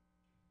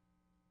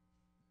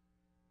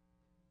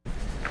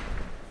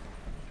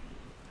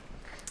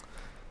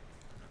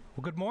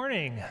Well, good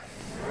morning.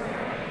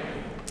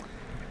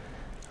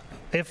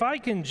 If I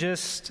can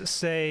just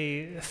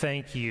say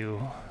thank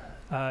you.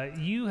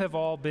 You have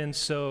all been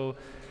so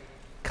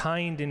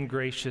kind and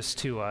gracious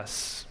to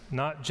us,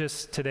 not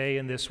just today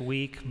and this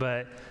week,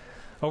 but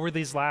over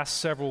these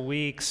last several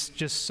weeks,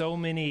 just so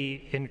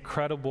many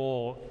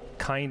incredible,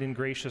 kind and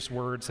gracious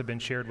words have been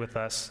shared with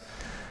us.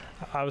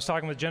 I was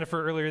talking with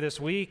Jennifer earlier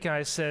this week, and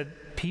I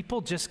said,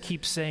 people just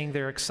keep saying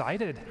they're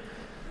excited.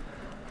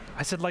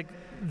 I said,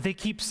 they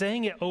keep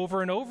saying it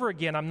over and over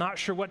again. I'm not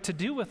sure what to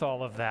do with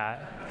all of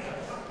that.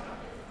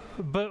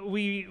 But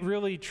we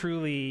really,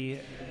 truly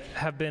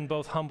have been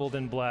both humbled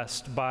and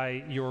blessed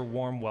by your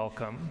warm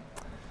welcome.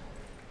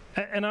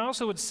 And I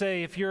also would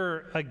say, if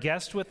you're a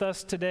guest with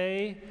us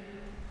today,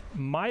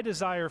 my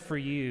desire for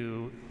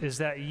you is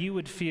that you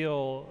would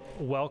feel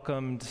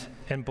welcomed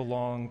and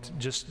belonged.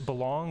 Just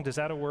belonged, is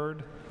that a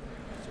word?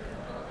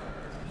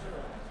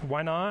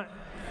 Why not?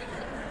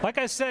 Like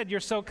I said, you're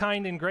so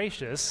kind and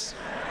gracious.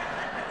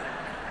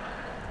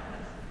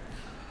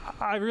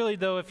 I really,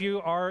 though, if you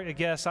are a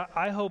guest,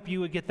 I hope you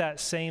would get that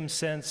same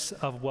sense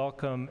of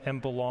welcome and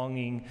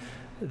belonging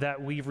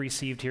that we've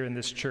received here in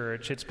this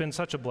church. It's been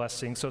such a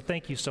blessing, so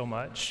thank you so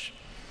much.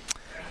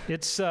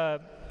 It's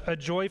a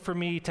joy for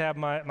me to have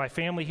my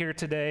family here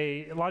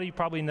today. A lot of you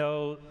probably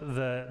know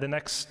the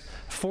next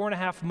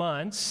 4.5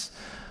 months,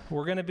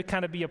 we're going to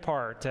kind of be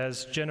apart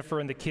as Jennifer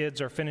and the kids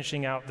are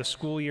finishing out the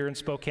school year in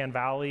Spokane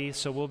Valley,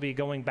 so we'll be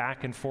going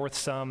back and forth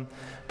some,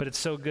 but it's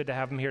so good to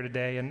have them here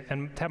today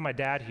and to have my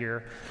dad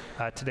here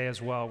today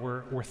as well.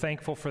 We're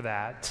thankful for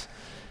that.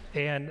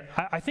 And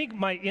I think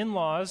my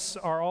in-laws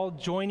are all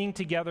joining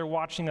together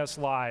watching us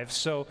live,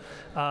 so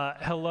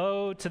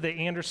hello to the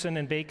Anderson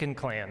and Bacon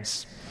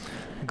clans.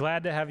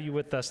 Glad to have you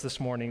with us this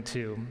morning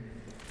too.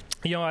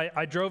 You know,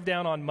 I drove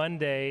down on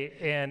Monday,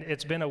 and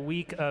it's been a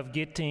week of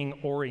getting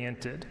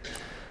oriented.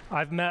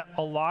 I've met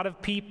a lot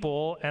of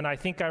people, and I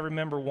think I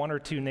remember 1 or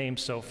 2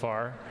 names so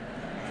far.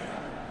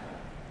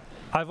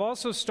 I've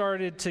also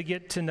started to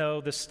get to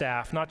know the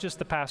staff, not just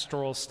the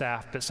pastoral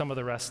staff, but some of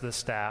the rest of the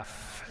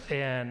staff.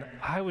 And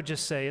I would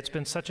just say it's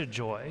been such a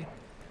joy.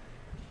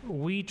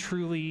 We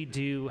truly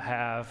do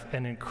have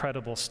an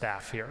incredible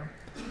staff here,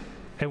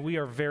 and we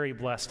are very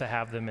blessed to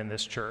have them in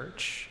this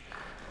church.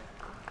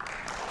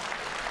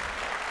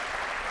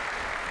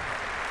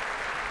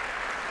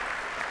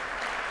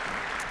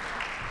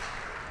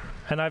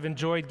 And I've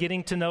enjoyed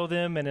getting to know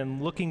them and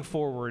am looking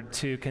forward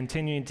to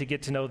continuing to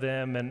get to know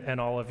them and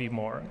all of you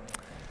more.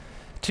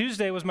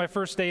 Tuesday was my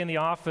first day in the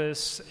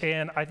office,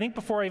 and I think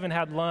before I even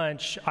had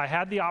lunch, I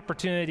had the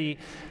opportunity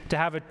to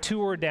have a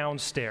tour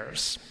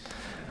downstairs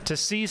to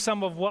see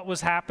some of what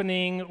was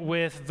happening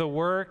with the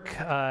work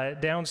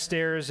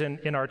downstairs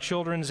in our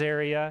children's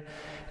area.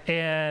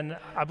 And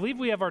I believe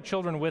we have our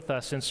children with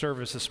us in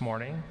service this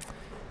morning.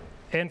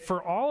 And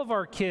for all of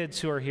our kids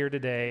who are here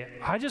today,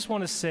 I just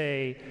want to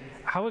say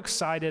how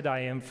excited I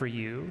am for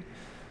you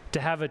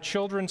to have a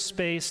children's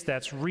space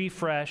that's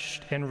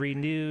refreshed and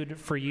renewed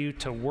for you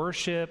to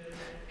worship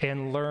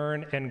and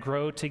learn and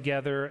grow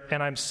together.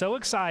 And I'm so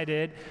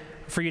excited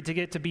for you to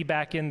get to be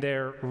back in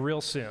there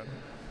real soon.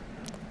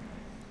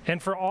 And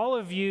for all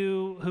of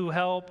you who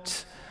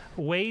helped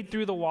wade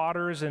through the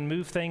waters and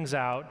move things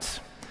out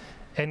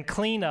and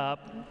clean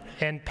up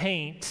and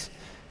paint,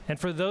 and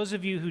for those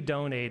of you who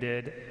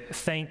donated,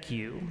 thank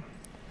you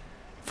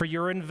for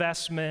your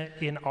investment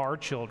in our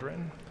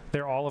children.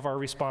 They're all of our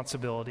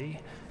responsibility,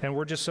 and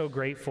we're just so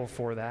grateful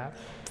for that.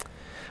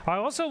 I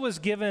also was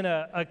given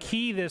a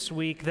key this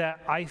week that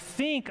I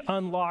think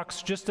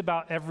unlocks just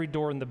about every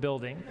door in the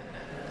building.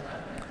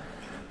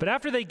 But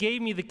after they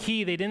gave me the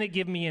key, they didn't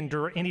give me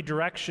any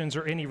directions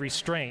or any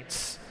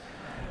restraints,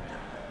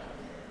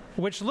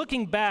 which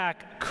looking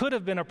back could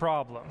have been a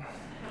problem.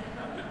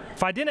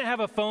 If I didn't have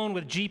a phone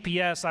with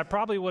GPS, I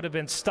probably would have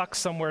been stuck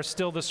somewhere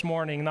still this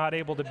morning, not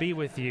able to be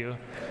with you.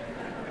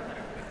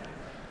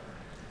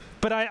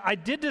 But I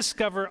did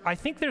discover, I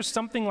think there's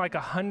something like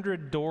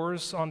 100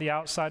 doors on the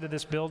outside of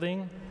this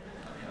building.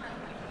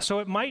 So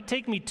it might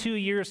take me 2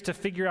 years to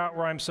figure out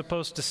where I'm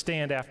supposed to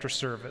stand after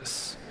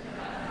service.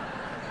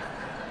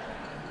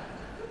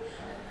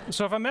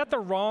 So if I'm at the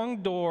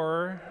wrong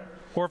door,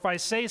 or if I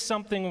say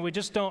something and we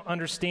just don't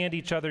understand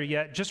each other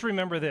yet, just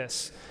remember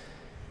this.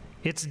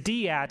 It's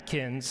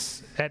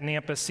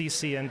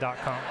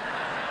datkins@nampaccn.com.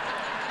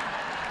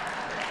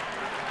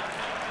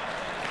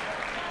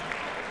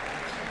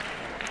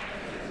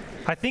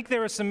 I think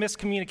there was some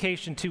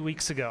miscommunication 2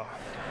 weeks ago.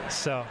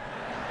 So,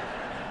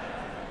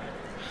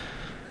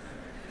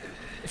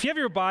 if you have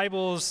your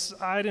Bibles,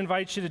 I'd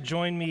invite you to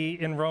join me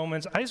in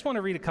Romans. I just want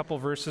to read a couple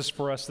verses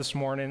for us this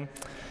morning.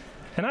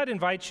 And I'd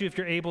invite you, if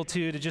you're able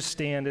to just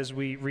stand as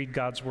we read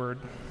God's Word.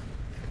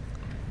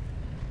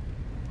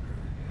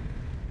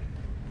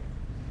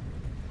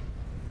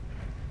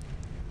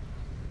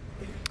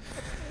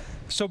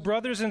 So,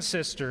 brothers and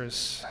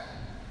sisters,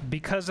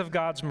 because of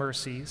God's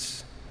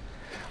mercies,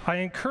 I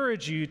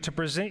encourage you to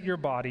present your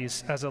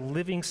bodies as a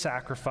living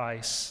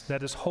sacrifice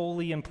that is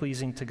holy and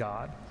pleasing to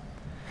God.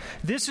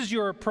 This is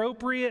your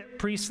appropriate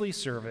priestly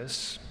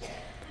service.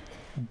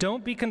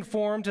 Don't be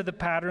conformed to the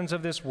patterns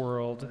of this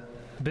world,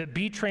 but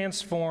be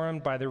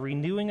transformed by the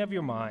renewing of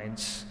your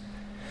minds,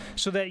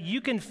 so that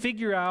you can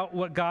figure out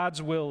what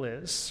God's will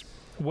is,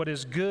 what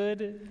is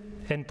good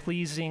and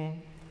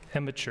pleasing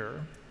and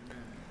mature.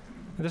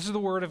 This is the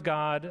word of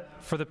God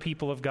for the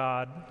people of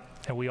God.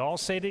 And we all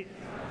say to...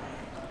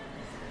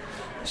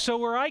 So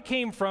where I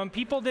came from,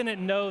 people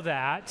didn't know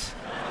that.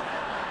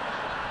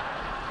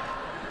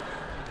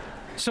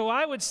 So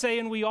I would say,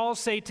 and we all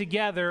say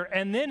together,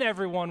 and then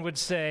everyone would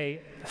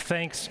say,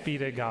 thanks be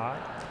to God.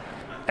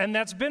 And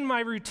that's been my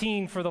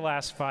routine for the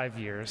last 5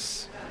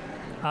 years.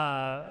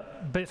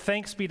 But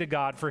thanks be to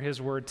God for his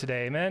word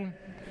today. Amen?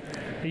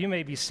 You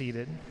may be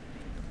seated.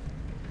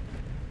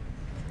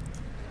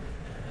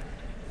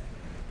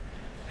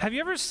 Have you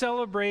ever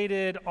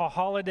celebrated a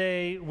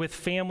holiday with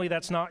family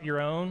that's not your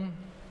own?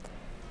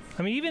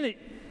 I mean,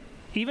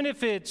 even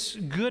if it's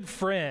good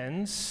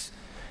friends,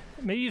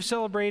 maybe you've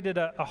celebrated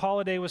a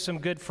holiday with some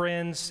good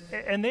friends,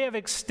 and they have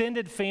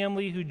extended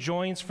family who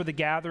joins for the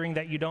gathering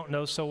that you don't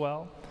know so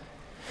well.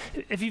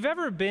 If you've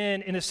ever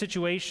been in a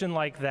situation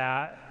like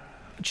that,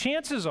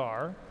 chances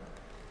are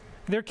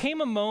there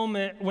came a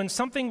moment when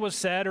something was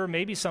said or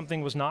maybe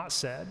something was not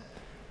said,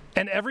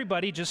 and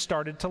everybody just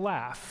started to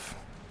laugh.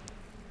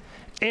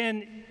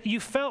 And you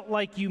felt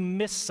like you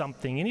missed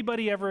something.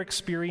 Anybody ever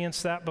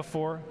experienced that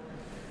before?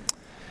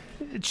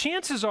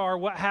 Chances are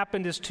what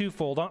happened is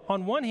twofold.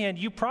 On one hand,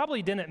 you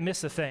probably didn't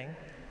miss a thing.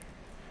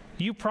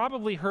 You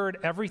probably heard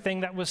everything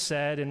that was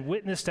said and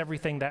witnessed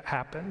everything that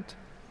happened.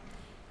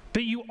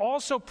 But you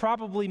also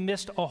probably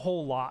missed a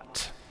whole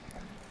lot.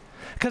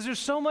 Because there's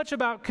so much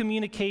about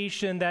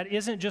communication that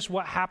isn't just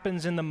what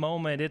happens in the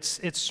moment. It's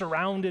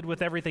surrounded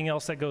with everything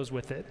else that goes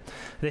with it.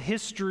 The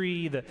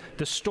history,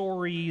 the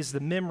stories,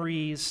 the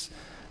memories,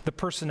 the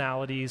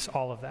personalities,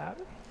 all of that.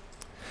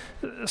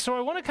 So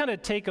I want to kind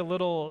of take a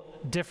little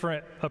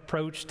different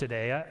approach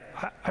today.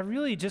 I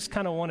really just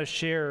kind of want to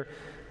share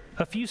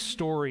a few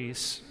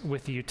stories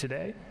with you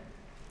today.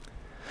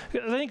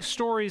 I think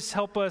stories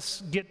help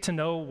us get to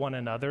know one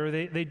another.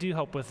 They do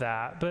help with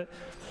that. But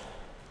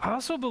I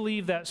also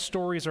believe that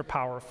stories are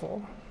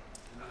powerful.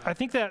 I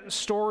think that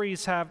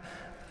stories have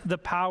the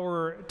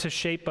power to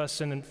shape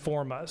us and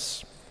inform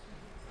us.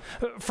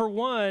 For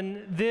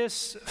one,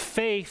 this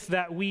faith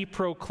that we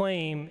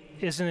proclaim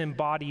is an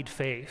embodied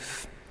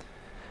faith.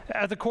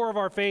 At the core of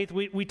our faith,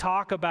 we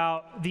talk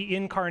about the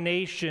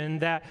incarnation,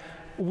 that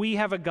we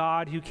have a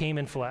God who came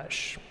in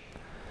flesh,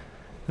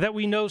 that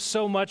we know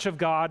so much of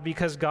God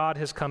because God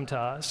has come to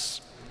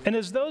us. And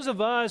as those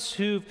of us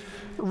who've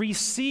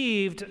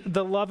received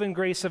the love and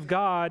grace of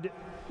God,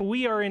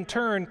 we are in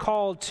turn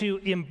called to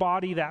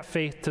embody that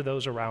faith to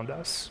those around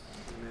us.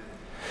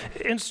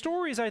 And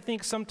stories, I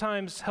think,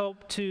 sometimes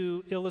help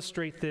to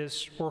illustrate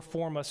this or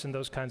form us in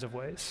those kinds of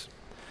ways.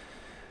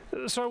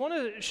 So I want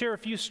to share a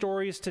few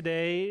stories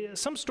today,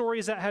 some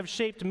stories that have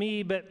shaped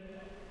me, but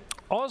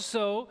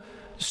also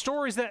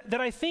stories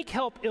that I think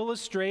help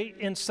illustrate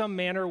in some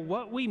manner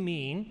what we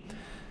mean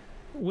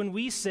when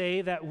we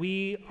say that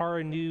we are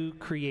a new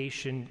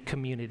creation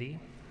community.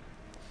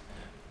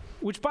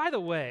 Which, by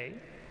the way,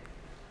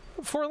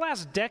 for the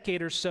last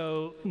decade or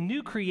so,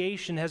 new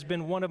creation has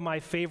been one of my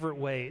favorite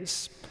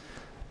ways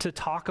to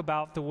talk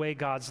about the way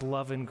God's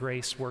love and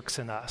grace works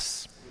in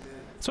us.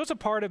 So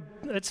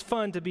it's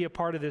fun to be a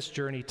part of this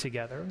journey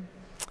together.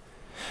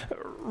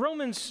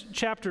 Romans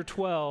chapter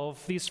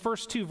 12, these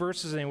first two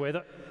verses anyway,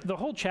 the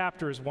whole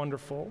chapter is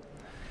wonderful.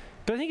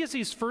 But I think it's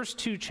these first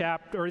two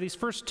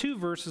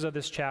verses of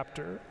this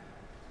chapter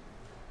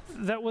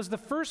that was the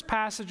first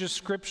passage of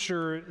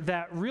Scripture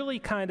that really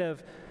kind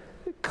of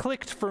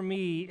clicked for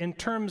me in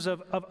terms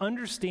of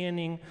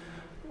understanding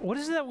what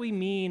is it that we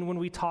mean when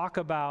we talk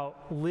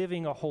about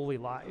living a holy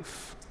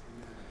life.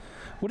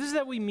 What is it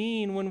that we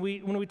mean when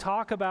we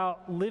talk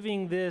about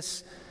living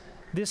this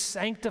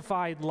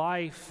sanctified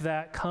life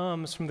that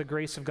comes from the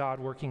grace of God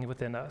working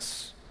within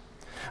us?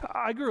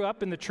 I grew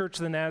up in the Church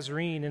of the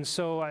Nazarene, and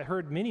so I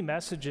heard many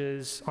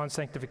messages on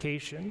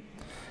sanctification,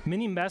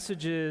 many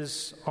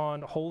messages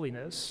on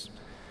holiness.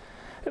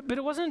 But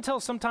it wasn't until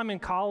sometime in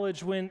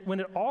college when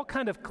it all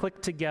kind of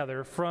clicked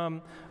together,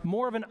 from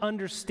more of an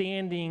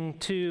understanding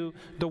to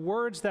the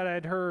words that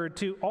I'd heard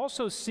to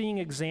also seeing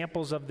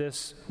examples of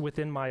this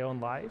within my own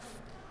life.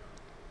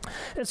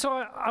 And so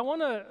I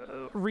want to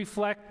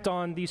reflect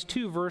on these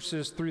two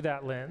verses through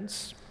that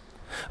lens.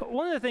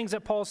 One of the things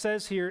that Paul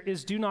says here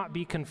is, do not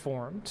be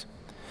conformed.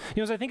 You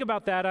know, as I think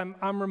about that,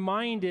 I'm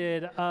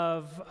reminded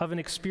of an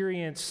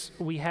experience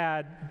we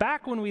had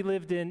back when we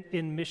lived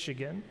in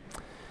Michigan.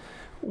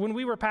 When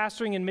we were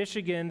pastoring in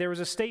Michigan, there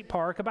was a state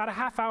park about a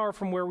half hour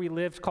from where we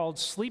lived called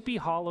Sleepy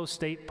Hollow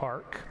State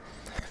Park.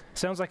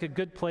 Sounds like a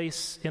good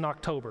place in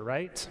October,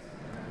 right?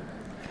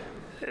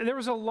 There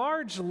was a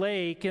large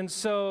lake, and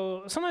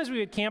so sometimes we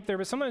would camp there,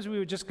 but sometimes we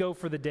would just go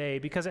for the day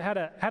because it had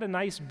a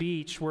nice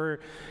beach where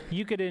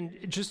you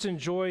could just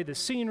enjoy the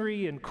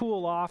scenery and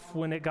cool off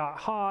when it got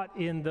hot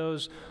in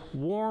those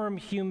warm,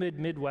 humid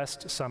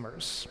Midwest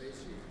summers.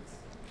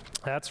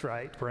 That's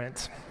right,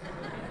 Brent.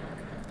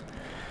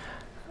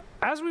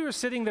 as we were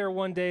sitting there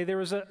one day, there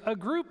was a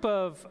group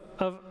of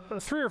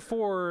 3 or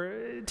 4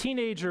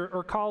 teenage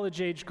or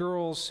college-age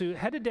girls who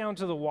headed down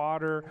to the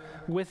water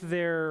with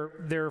their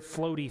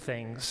floaty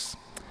things.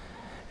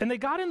 And they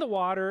got in the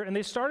water, and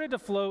they started to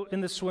float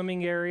in the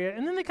swimming area,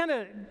 and then they kind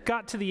of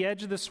got to the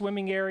edge of the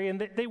swimming area,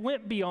 and they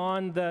went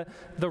beyond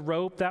the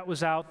rope that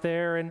was out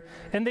there,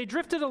 and they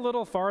drifted a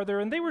little farther,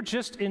 and they were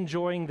just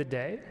enjoying the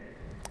day.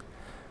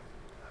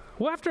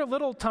 Well, after a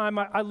little time,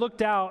 I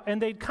looked out,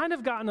 and they'd kind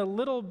of gotten a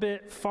little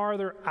bit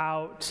farther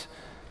out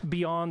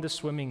beyond the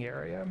swimming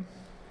area.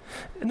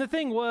 And the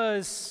thing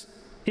was,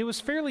 it was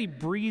fairly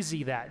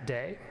breezy that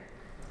day.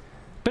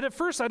 But at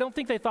first, I don't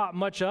think they thought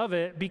much of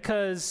it,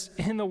 because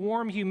in the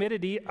warm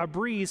humidity, a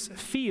breeze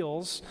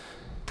feels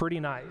pretty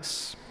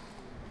nice.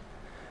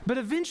 But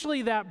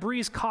eventually that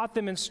breeze caught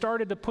them and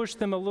started to push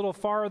them a little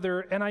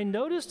farther, and I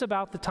noticed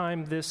about the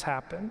time this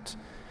happened,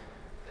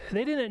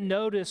 they didn't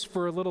notice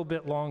for a little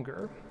bit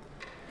longer.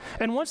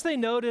 And once they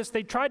noticed,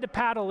 they tried to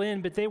paddle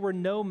in, but they were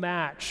no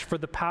match for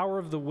the power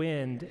of the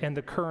wind and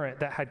the current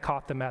that had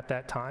caught them at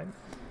that time.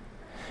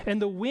 And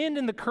the wind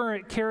and the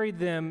current carried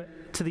them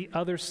to the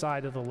other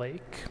side of the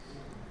lake.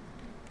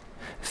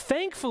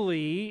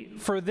 Thankfully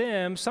for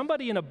them,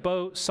 somebody in a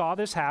boat saw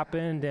this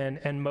happen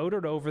and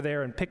motored over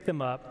there and picked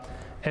them up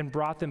and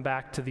brought them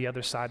back to the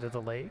other side of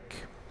the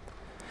lake.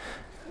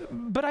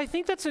 But I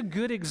think that's a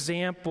good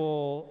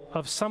example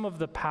of some of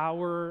the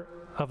power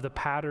of the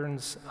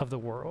patterns of the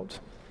world.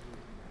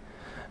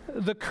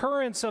 The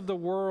currents of the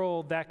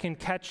world that can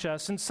catch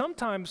us, and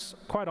sometimes,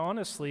 quite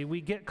honestly,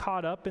 we get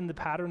caught up in the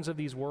patterns of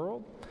these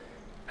world.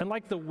 And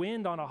like the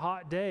wind on a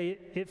hot day,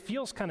 it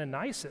feels kind of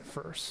nice at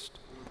first.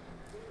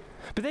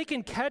 But they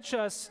can catch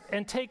us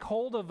and take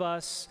hold of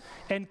us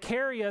and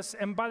carry us,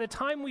 and by the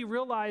time we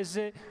realize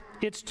it,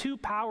 it's too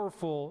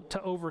powerful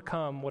to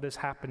overcome what is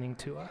happening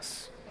to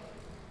us.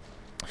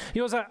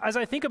 You know, as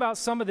I think about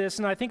some of this,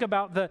 and I think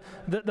about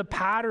the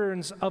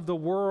patterns of the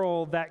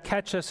world that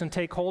catch us and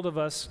take hold of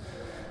us,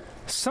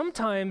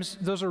 sometimes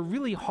those are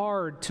really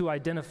hard to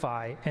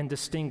identify and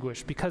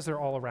distinguish because they're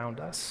all around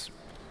us.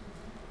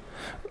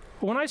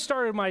 When I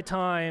started my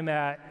time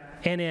at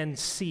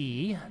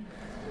NNC,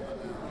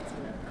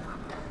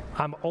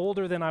 I'm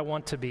older than I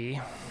want to be.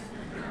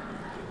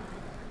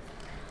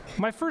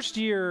 My first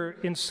year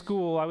in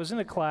school, I was in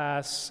a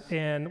class,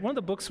 and one of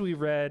the books we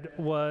read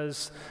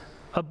was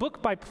a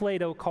book by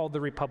Plato called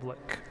The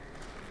Republic.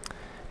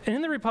 And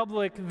in The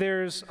Republic,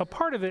 there's a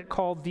part of it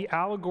called The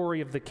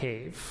Allegory of the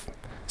Cave.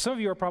 Some of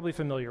you are probably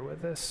familiar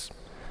with this.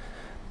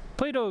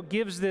 Plato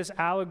gives this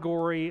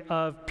allegory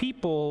of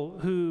people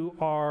who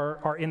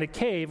are in a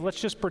cave. Let's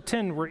just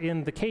pretend we're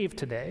in the cave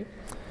today.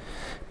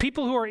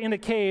 People who are in a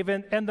cave,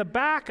 and the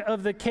back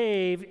of the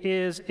cave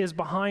is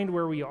behind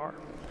where we are.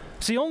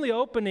 It's the only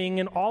opening,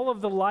 and all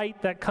of the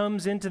light that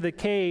comes into the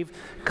cave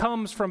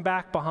comes from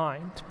back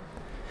behind.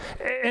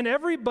 And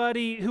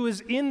everybody who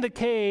is in the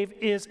cave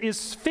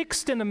is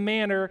fixed in a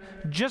manner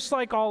just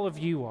like all of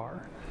you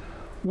are,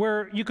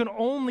 where you can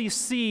only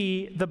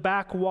see the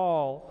back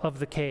wall of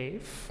the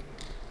cave.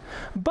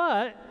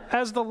 But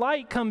as the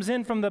light comes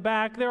in from the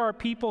back, there are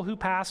people who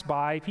pass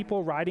by,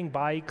 people riding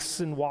bikes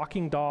and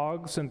walking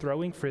dogs and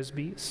throwing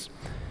frisbees.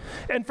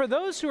 And for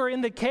those who are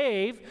in the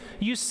cave,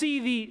 you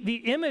see the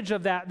image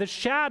of that, the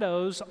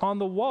shadows on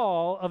the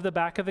wall of the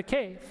back of the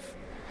cave.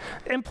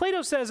 And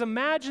Plato says,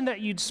 imagine that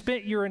you'd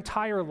spent your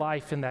entire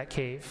life in that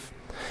cave,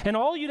 and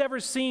all you'd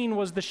ever seen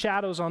was the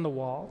shadows on the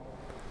wall.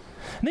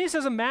 And then he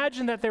says,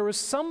 imagine that there was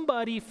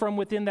somebody from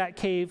within that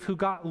cave who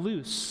got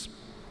loose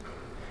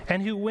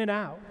and who went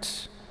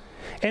out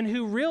and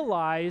who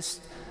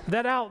realized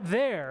that out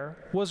there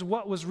was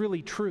what was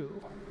really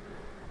true.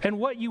 And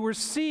what you were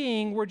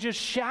seeing were just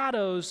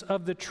shadows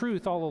of the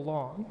truth all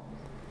along.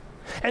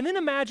 And then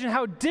imagine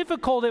how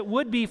difficult it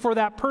would be for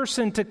that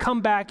person to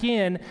come back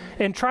in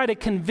and try to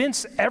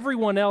convince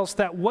everyone else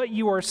that what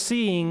you are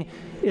seeing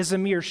is a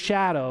mere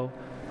shadow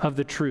of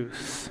the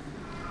truth.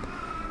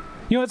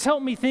 You know, it's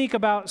helped me think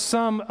about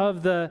some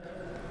of the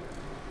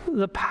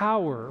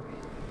power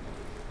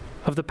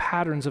of the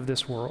patterns of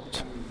this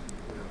world.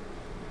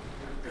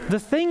 The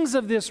things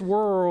of this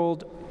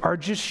world are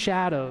just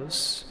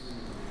shadows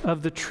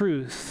of the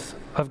truth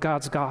of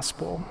God's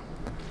gospel.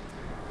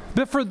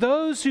 But for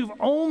those who've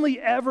only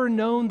ever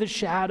known the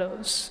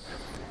shadows,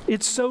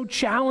 it's so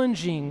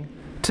challenging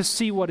to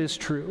see what is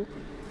true.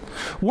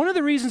 One of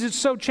the reasons it's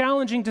so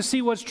challenging to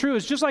see what's true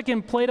is just like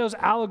in Plato's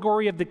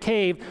allegory of the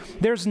cave,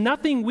 there's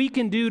nothing we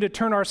can do to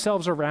turn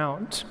ourselves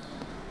around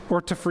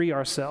or to free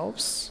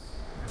ourselves.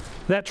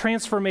 That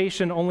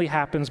transformation only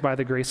happens by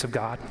the grace of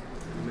God.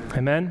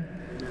 Amen?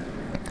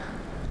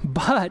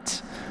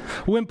 But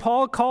when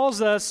Paul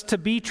calls us to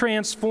be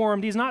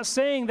transformed, he's not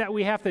saying that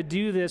we have to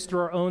do this through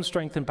our own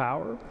strength and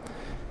power.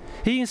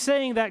 He's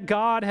saying that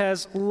God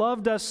has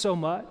loved us so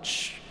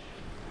much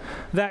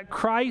that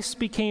Christ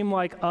became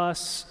like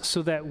us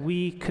so that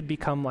we could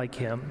become like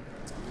him.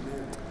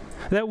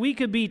 That we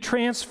could be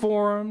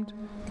transformed,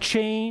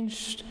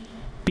 changed,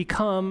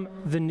 become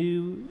the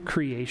new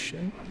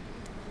creation.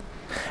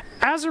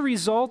 As a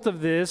result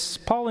of this,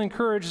 Paul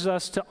encourages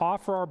us to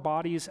offer our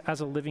bodies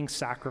as a living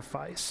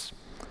sacrifice.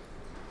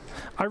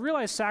 I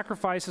realize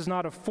sacrifice is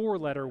not a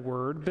four-letter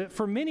word, but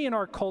for many in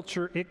our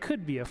culture, it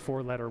could be a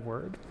four-letter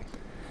word.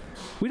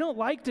 We don't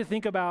like to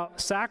think about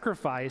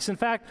sacrifice. In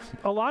fact,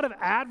 a lot of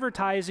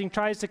advertising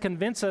tries to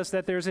convince us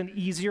that there's an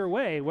easier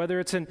way, whether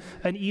it's an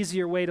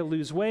easier way to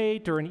lose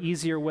weight or an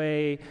easier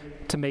way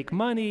to make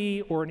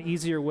money or an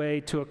easier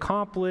way to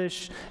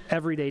accomplish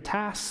everyday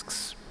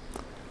tasks.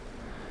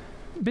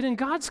 But in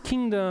God's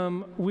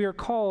kingdom, we are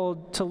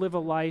called to live a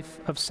life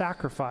of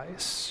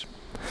sacrifice.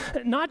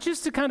 Not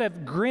just to kind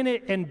of grin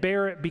it and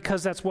bear it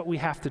because that's what we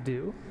have to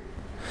do.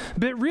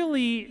 But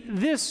really,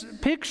 this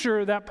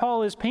picture that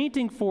Paul is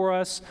painting for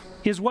us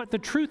is what the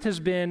truth has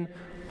been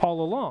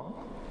all along.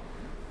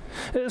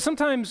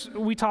 Sometimes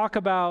we talk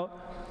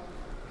about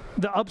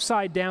the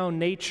upside-down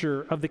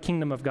nature of the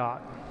kingdom of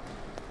God.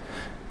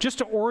 Just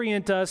to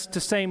orient us to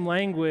same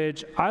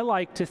language, I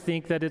like to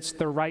think that it's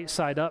the right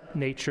side up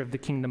nature of the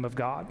kingdom of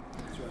God.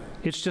 That's right.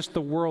 It's just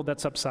the world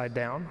that's upside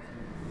down.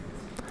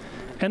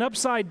 And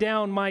upside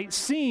down might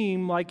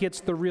seem like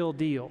it's the real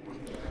deal,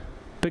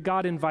 but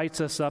God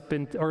invites us up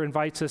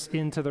invites us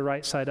into the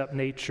right side up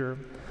nature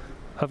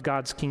of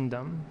God's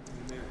kingdom.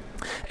 Amen.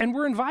 And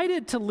we're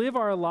invited to live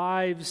our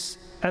lives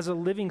as a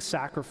living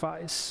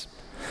sacrifice,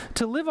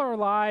 to live our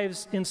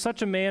lives in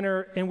such a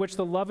manner in which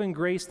the love and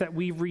grace that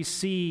we've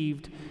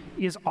received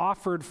is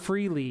offered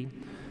freely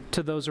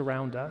to those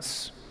around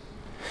us.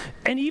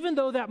 And even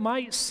though that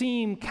might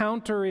seem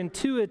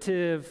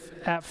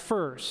counterintuitive at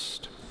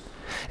first,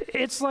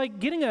 it's like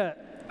getting a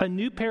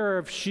new pair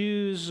of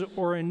shoes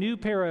or a new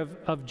pair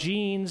of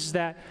jeans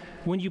that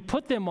when you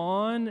put them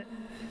on,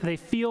 they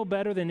feel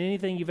better than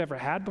anything you've ever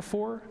had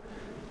before.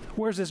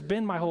 Where's this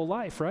been my whole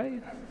life,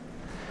 right?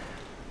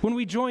 When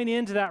we join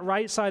into that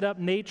right side up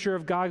nature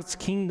of God's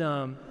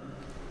kingdom,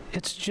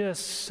 it's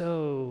just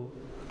so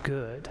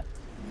good.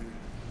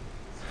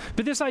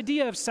 But this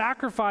idea of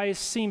sacrifice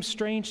seems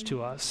strange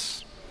to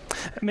us.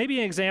 Maybe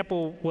an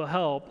example will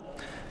help.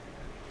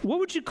 What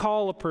would you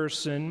call a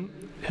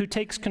person who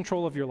takes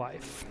control of your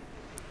life?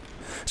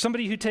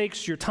 Somebody who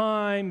takes your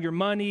time, your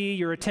money,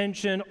 your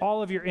attention,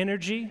 all of your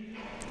energy?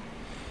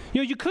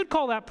 You know, you could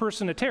call that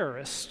person a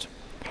terrorist,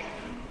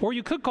 or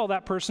you could call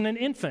that person an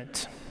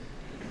infant.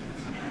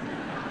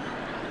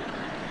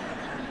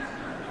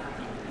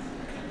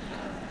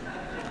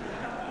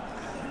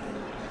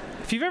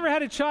 If you've ever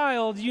had a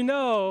child, you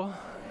know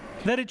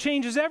that it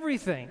changes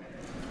everything.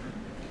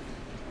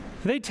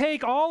 They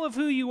take all of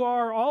who you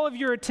are, all of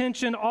your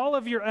attention, all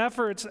of your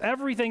efforts,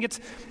 everything.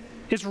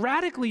 It's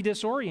radically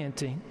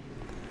disorienting.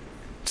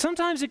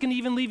 Sometimes it can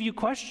even leave you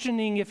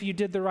questioning if you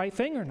did the right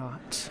thing or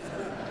not.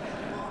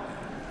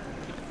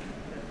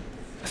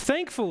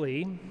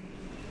 Thankfully,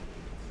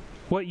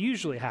 what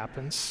usually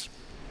happens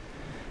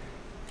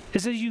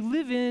is as you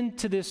live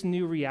into this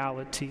new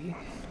reality,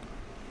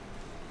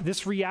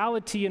 this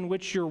reality in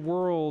which your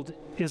world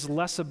is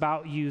less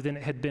about you than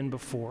it had been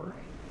before,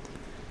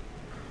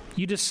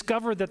 you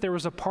discover that there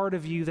was a part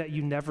of you that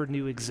you never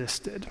knew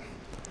existed,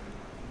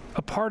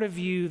 a part of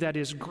you that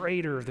is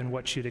greater than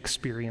what you'd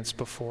experienced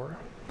before.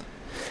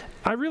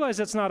 I realize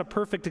that's not a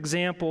perfect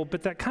example,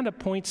 but that kind of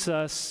points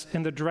us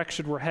in the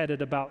direction we're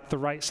headed about the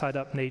right side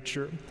up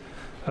nature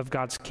of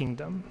God's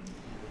kingdom.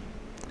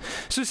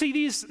 So see,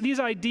 these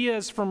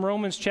ideas from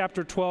Romans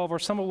chapter 12 are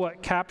some of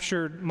what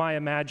captured my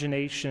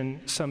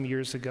imagination some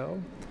years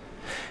ago.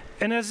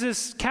 And as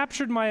this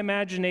captured my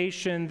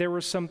imagination, there were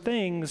some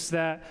things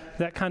that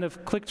kind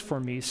of clicked for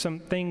me, some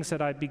things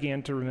that I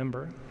began to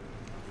remember.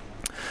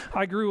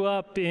 I grew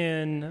up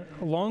in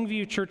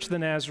Longview Church of the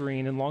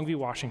Nazarene in Longview,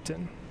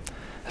 Washington.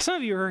 Some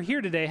of you who are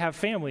here today have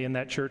family in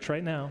that church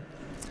right now.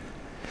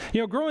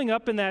 You know, growing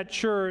up in that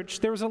church,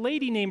 there was a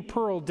lady named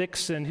Pearl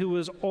Dixon who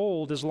was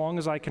old as long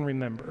as I can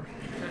remember.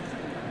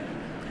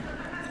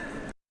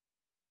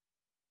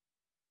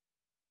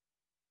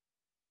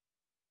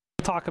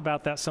 We'll talk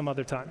about that some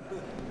other time.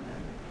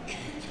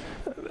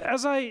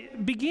 As I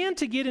began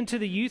to get into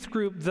the youth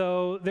group,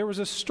 though, there was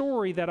a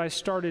story that I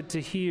started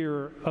to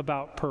hear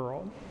about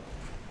Pearl.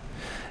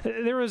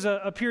 There was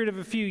a period of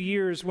a few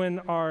years when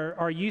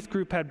our youth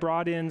group had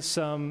brought in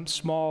some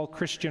small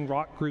Christian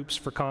rock groups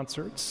for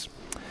concerts.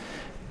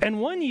 And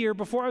one year,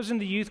 before I was in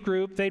the youth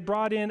group, they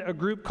brought in a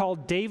group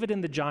called David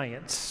and the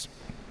Giants.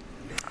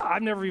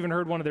 I've never even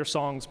heard one of their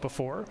songs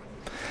before.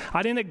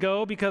 I didn't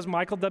go because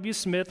Michael W.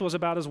 Smith was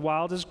about as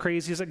wild as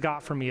crazy as it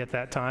got for me at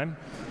that time.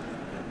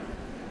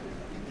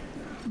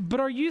 But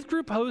our youth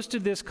group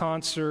hosted this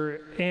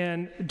concert,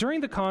 and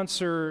during the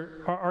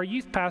concert, our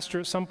youth pastor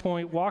at some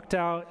point walked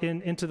out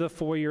into the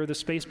foyer, the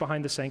space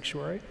behind the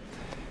sanctuary,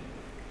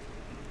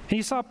 and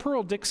he saw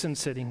Pearl Dixon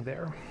sitting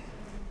there.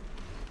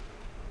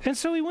 And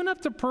so he went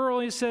up to Pearl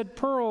and he said,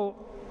 "Pearl,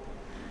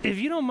 if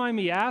you don't mind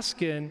me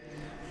asking,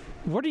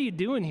 what are you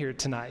doing here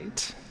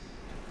tonight?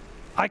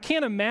 I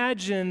can't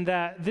imagine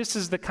that this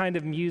is the kind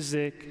of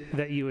music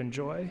that you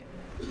enjoy."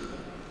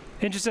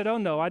 And she said, "Oh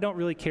no, I don't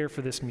really care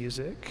for this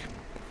music.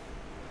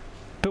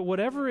 But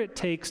whatever it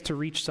takes to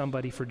reach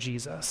somebody for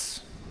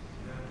Jesus,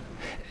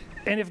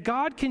 And if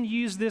God can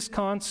use this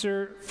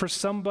concert for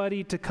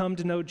somebody to come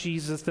to know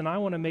Jesus, then I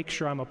want to make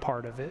sure I'm a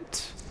part of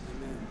it.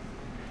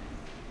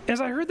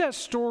 As I heard that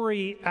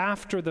story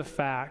after the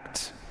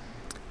fact,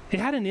 it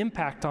had an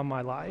impact on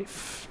my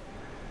life.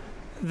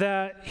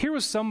 That here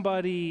was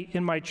somebody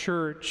in my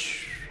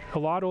church, a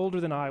lot older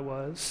than I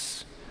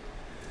was,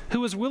 who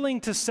was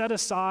willing to set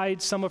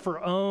aside some of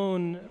her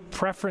own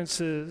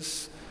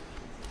preferences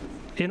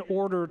in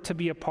order to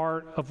be a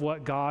part of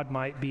what God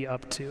might be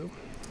up to.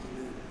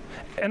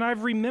 And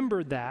I've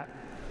remembered that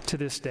to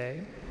this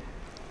day.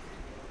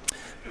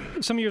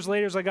 Some years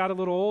later, as I got a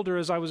little older,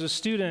 as I was a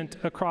student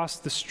across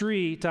the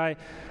street, I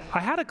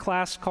had a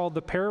class called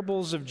The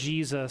Parables of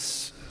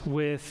Jesus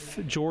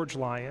with George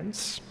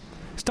Lyons.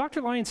 Is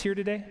Dr. Lyons here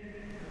today?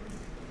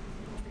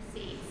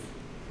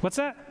 What's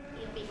that?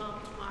 He'll be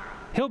home tomorrow.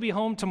 He'll be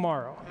home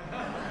tomorrow.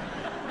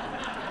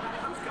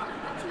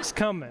 He's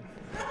coming.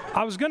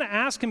 I was going to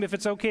ask him if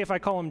it's okay if I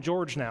call him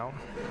George now.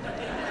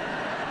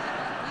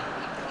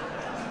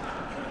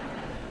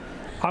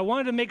 I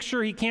wanted to make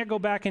sure he can't go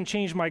back and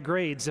change my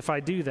grades if I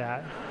do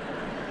that.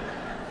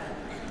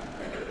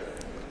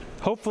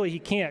 Hopefully he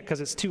can't, because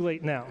it's too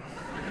late now.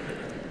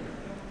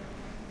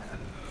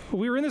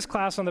 We were in this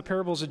class on the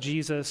parables of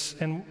Jesus,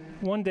 and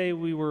one day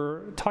we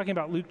were talking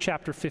about Luke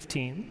chapter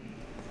 15,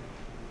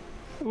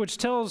 which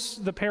tells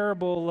the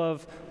parable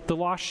of the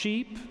lost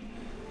sheep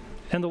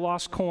and the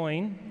lost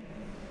coin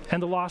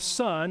and the lost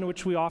son,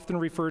 which we often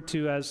refer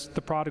to as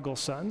the prodigal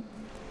son.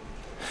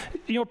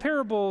 You know,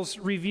 parables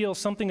reveal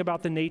something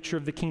about the nature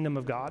of the kingdom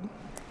of God.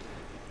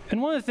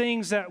 And one of the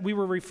things that we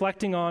were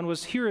reflecting on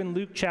was here in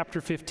Luke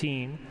chapter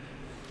 15,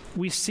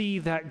 we see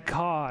that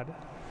God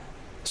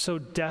so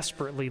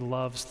desperately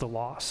loves the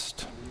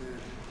lost.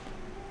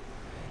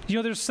 You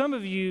know, there's some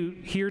of you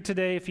here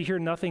today, if you hear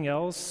nothing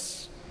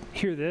else,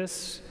 hear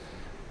this.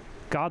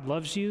 God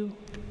loves you.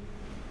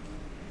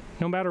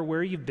 No matter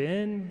where you've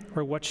been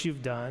or what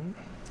you've done,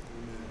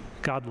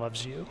 God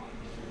loves you.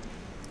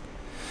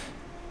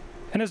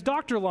 And as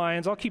Dr.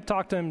 Lyons, I'll keep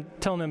telling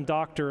him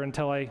doctor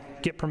until I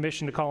get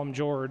permission to call him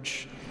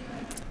George.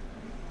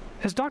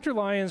 As Dr.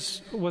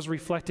 Lyons was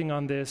reflecting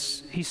on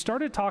this, he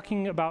started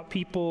talking about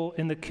people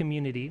in the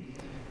community,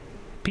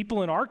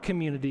 people in our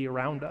community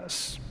around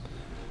us,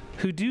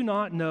 who do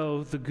not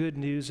know the good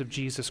news of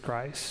Jesus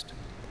Christ.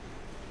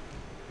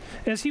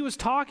 As he was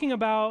talking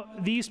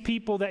about these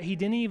people that he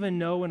didn't even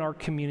know in our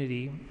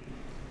community,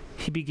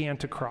 he began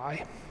to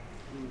cry.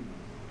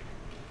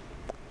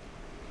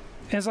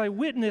 As I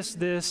witnessed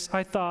this,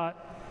 I thought,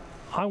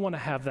 I want to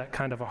have that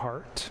kind of a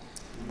heart.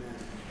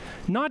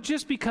 Not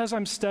just because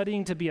I'm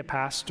studying to be a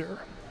pastor,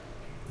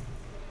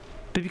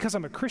 but because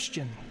I'm a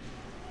Christian.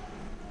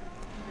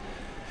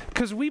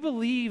 Because we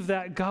believe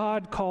that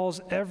God calls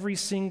every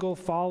single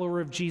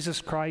follower of Jesus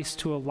Christ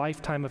to a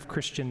lifetime of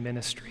Christian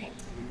ministry.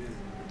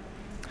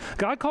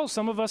 God calls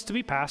some of us to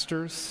be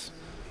pastors,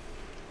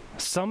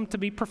 some to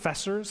be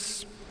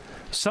professors,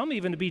 some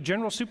even to be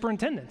general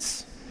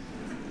superintendents.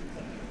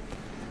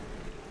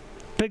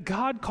 But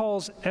God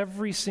calls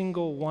every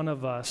single one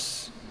of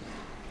us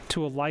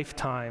to a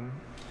lifetime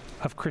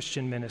of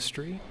Christian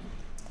ministry.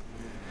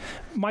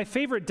 My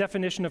favorite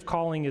definition of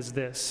calling is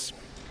this: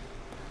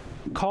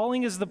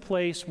 calling is the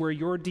place where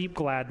your deep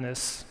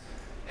gladness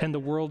and the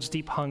world's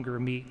deep hunger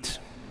meet.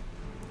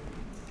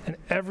 And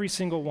every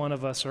single one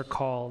of us are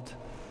called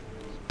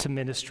to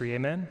ministry.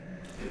 Amen?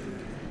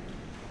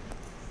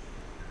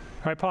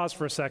 All right, pause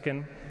for a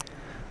second.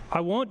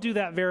 I won't do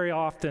that very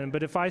often,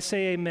 but if I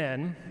say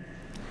amen,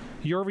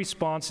 your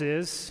response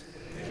is?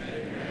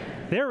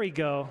 Amen. There we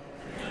go.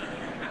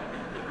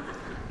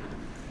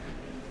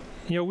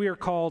 You know, we are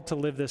called to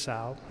live this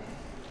out.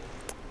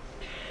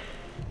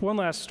 One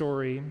last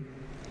story.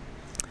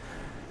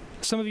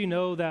 Some of you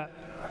know that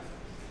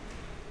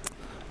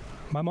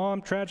my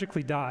mom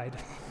tragically died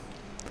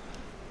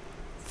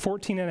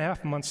 14 and a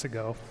half months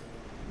ago.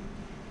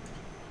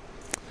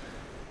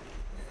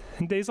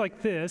 And days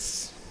like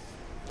this,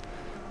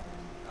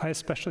 I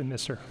especially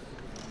miss her.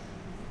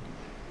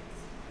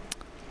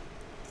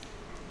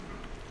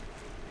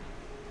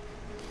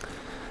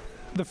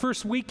 The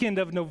first weekend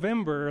of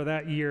November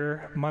that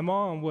year, my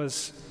mom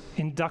was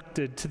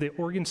inducted to the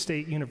Oregon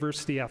State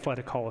University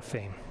Athletic Hall of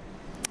Fame.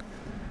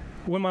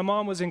 When my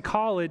mom was in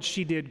college,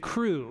 she did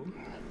crew.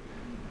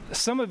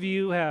 Some of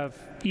you have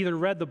either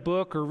read the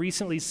book or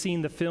recently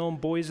seen the film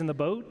Boys in the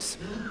Boat.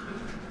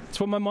 That's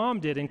what my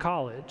mom did in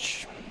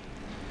college.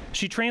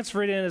 She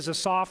transferred in as a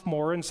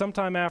sophomore, and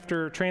sometime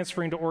after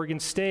transferring to Oregon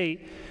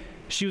State,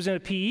 she was in a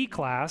PE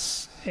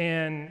class,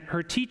 and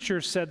her teacher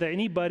said that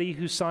anybody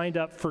who signed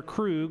up for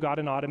crew got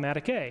an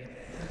automatic A.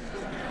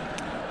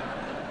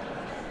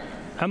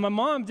 And my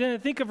mom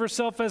didn't think of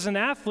herself as an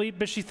athlete,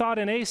 but she thought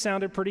an A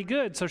sounded pretty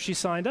good, so she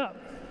signed up.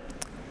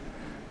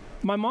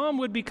 My mom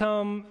would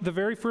become the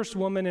very first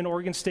woman in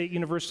Oregon State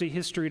University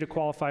history to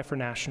qualify for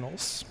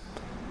nationals.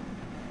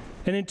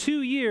 And in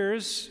 2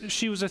 years,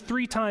 she was a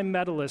 3-time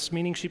medalist,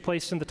 meaning she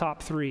placed in the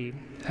top 3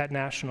 at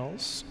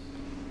nationals.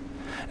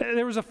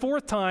 There was a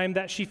fourth time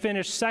that she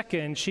finished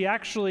second. She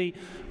actually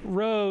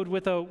rode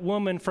with a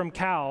woman from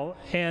Cal,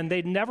 and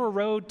they'd never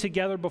rode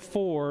together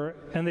before,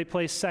 and they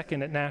placed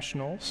second at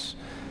nationals.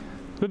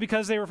 But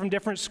because they were from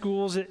different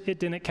schools, it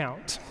didn't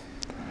count.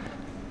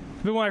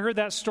 But when I heard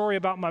that story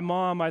about my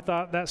mom, I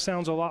thought that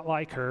sounds a lot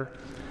like her,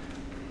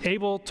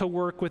 able to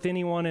work with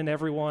anyone and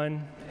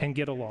everyone and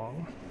get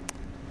along.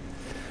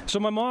 So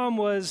my mom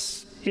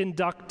was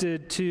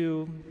inducted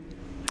to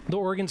the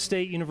Oregon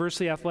State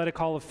University Athletic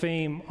Hall of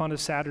Fame on a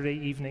Saturday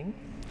evening.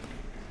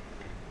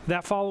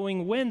 That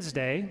following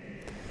Wednesday,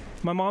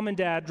 my mom and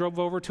dad drove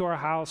over to our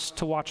house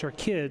to watch our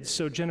kids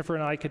so Jennifer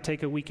and I could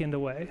take a weekend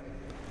away.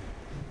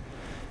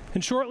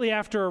 And shortly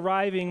after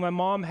arriving, my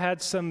mom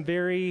had some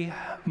very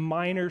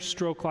minor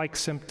stroke-like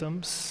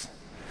symptoms.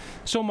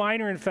 So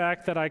minor, in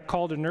fact, that I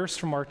called a nurse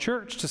from our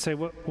church to say,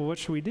 what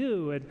should we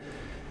do? And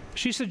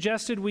she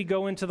suggested we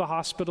go into the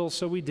hospital,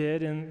 so we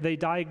did, and they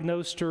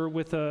diagnosed her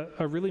with a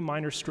really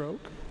minor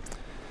stroke.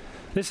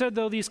 They said,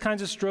 though, these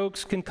kinds of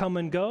strokes can come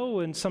and go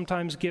and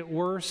sometimes get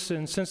worse,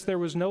 and since there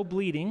was no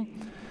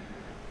bleeding,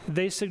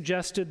 they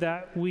suggested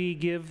that we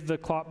give the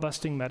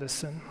clot-busting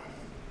medicine.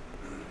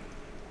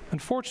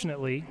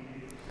 Unfortunately,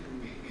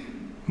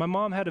 my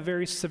mom had a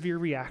very severe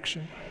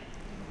reaction.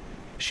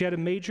 She had a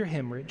major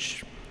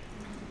hemorrhage.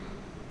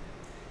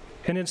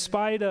 And in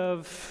spite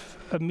of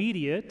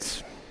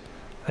immediate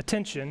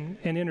attention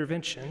and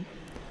intervention,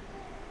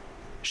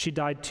 she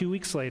died 2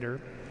 weeks later,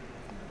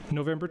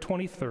 November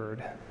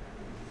 23rd,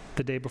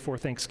 the day before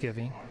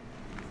Thanksgiving.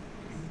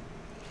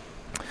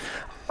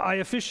 I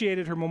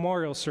officiated her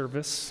memorial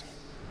service,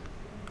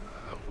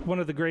 one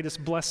of the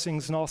greatest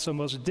blessings and also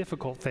most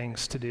difficult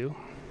things to do.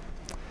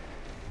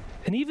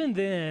 And even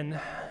then,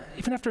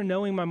 even after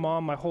knowing my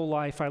mom my whole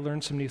life, I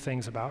learned some new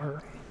things about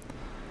her.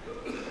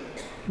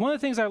 One of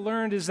the things I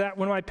learned is that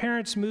when my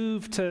parents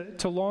moved to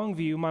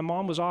Longview, my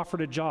mom was offered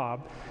a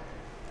job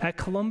at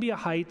Columbia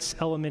Heights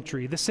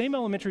Elementary, the same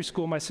elementary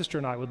school my sister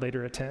and I would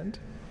later attend.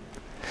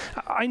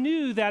 I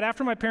knew that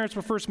after my parents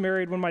were first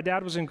married, when my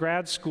dad was in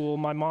grad school,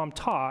 my mom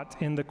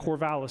taught in the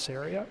Corvallis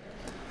area.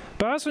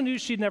 But I also knew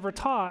she'd never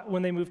taught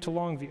when they moved to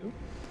Longview.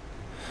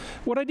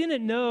 What I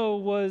didn't know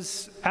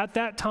was, at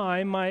that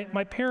time,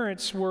 my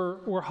parents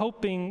were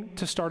hoping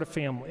to start a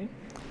family.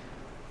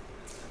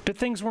 But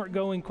things weren't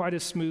going quite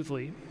as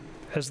smoothly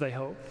as they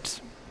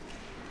hoped.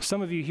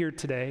 Some of you here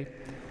today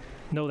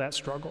know that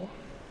struggle.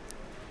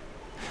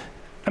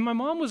 And my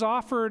mom was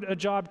offered a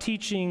job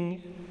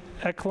teaching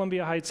at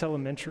Columbia Heights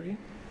Elementary.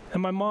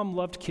 And my mom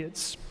loved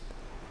kids.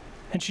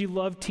 And she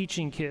loved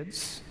teaching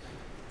kids.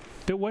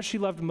 But what she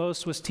loved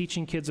most was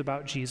teaching kids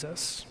about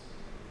Jesus.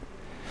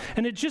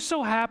 And it just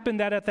so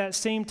happened that at that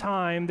same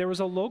time, there was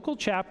a local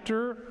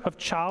chapter of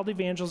Child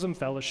Evangelism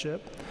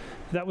Fellowship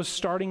that was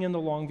starting in the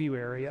Longview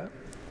area.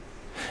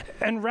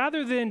 And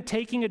rather than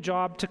taking a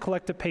job to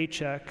collect a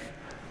paycheck,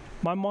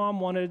 my mom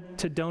wanted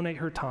to donate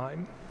her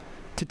time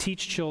to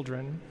teach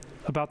children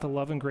about the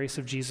love and grace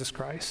of Jesus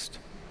Christ.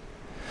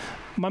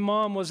 My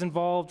mom was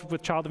involved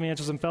with Child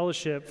Evangelism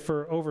Fellowship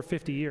for over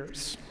 50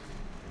 years.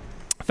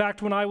 In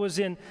fact, when I was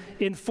in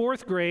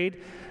fourth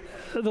grade,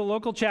 the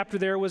local chapter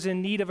there was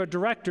in need of a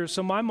director,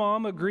 so my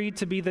mom agreed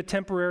to be the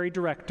temporary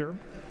director.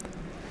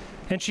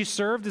 And she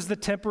served as the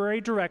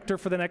temporary director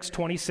for the next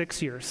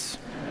 26 years.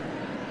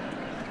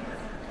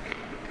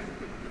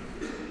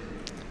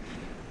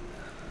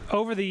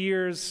 Over the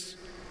years,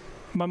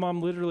 my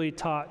mom literally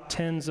taught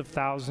tens of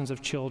thousands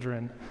of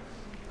children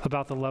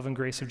about the love and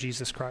grace of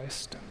Jesus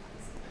Christ.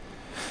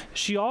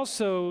 She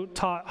also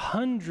taught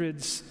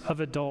hundreds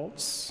of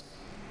adults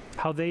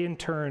how they in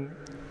turn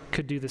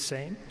could do the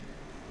same.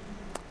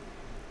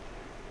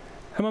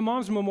 At my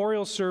mom's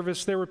memorial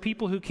service, there were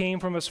people who came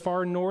from as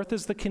far north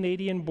as the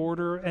Canadian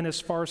border and as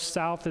far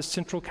south as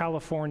Central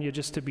California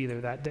just to be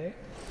there that day.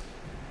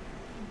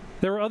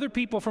 There were other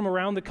people from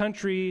around the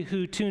country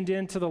who tuned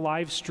in to the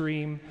live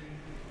stream,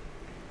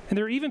 and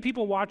there were even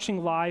people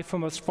watching live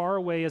from as far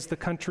away as the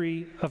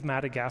country of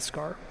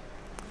Madagascar.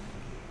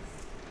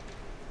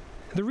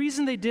 The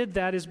reason they did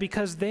that is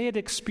because they had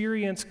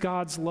experienced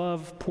God's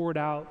love poured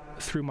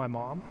out through my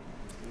mom.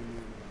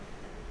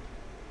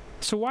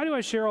 So why do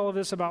I share all of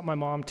this about my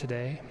mom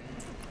today?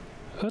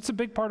 Well, it's a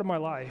big part of my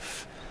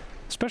life,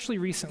 especially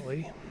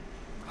recently.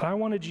 I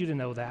wanted you to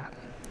know that.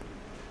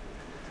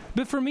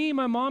 But for me,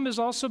 my mom has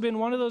also been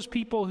one of those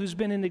people who's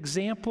been an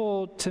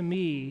example to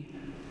me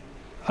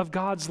of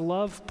God's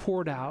love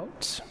poured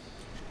out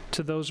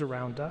to those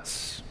around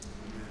us.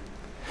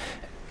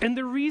 And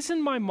the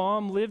reason my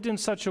mom lived in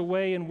such a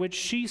way in which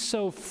she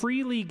so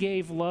freely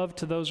gave love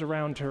to those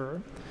around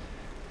her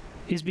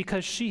is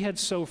because she had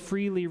so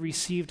freely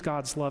received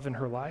God's love in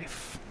her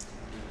life.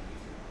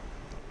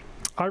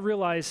 I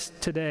realize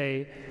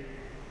today,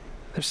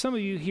 there's some of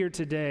you here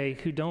today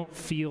who don't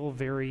feel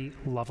very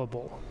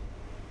lovable.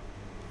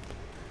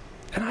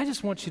 And I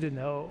just want you to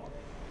know,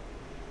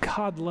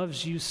 God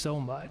loves you so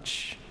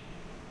much.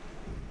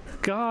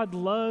 God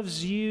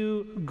loves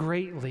you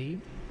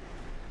greatly.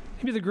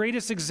 Maybe the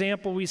greatest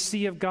example we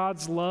see of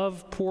God's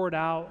love poured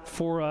out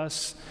for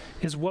us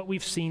is what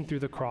we've seen through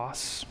the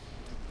cross.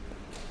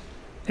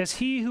 As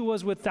he who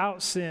was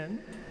without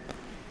sin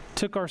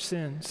took our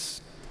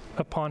sins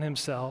upon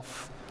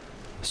himself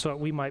so that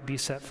we might be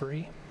set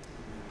free.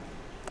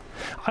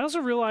 I also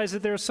realize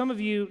that there are some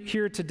of you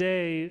here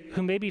today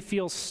who maybe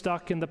feel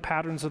stuck in the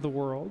patterns of the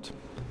world,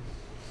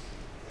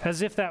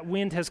 as if that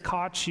wind has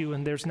caught you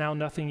and there's now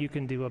nothing you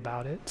can do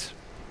about it.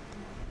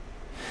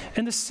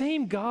 And the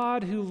same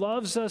God who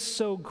loves us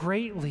so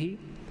greatly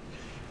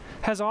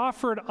has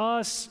offered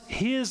us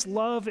his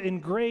love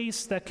and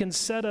grace that can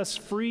set us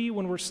free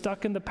when we're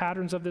stuck in the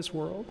patterns of this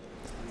world.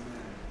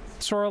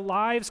 So our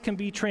lives can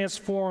be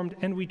transformed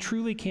and we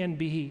truly can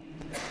be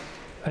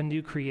a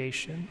new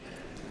creation.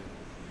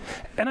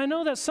 And I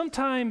know that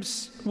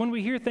sometimes when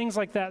we hear things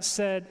like that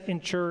said in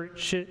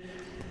church,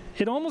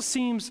 it almost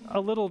seems a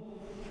little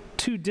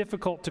too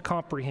difficult to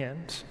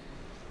comprehend.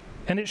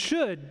 And it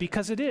should,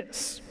 because it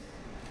is.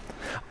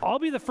 I'll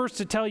be the first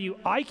to tell you,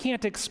 I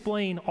can't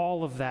explain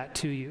all of that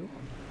to you,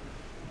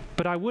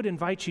 but I would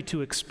invite you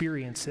to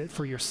experience it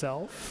for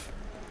yourself,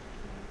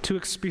 to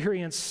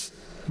experience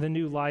the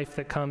new life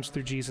that comes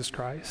through Jesus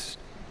Christ.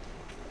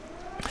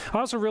 I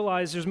also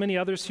realize there's many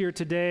others here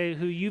today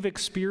who you've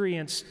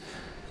experienced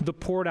the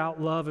poured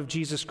out love of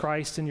Jesus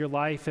Christ in your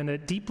life in a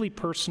deeply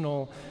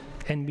personal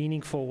and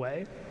meaningful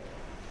way.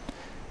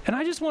 And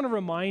I just want to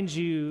remind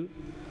you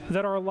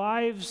that our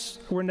lives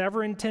were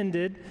never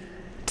intended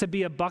to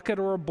be a bucket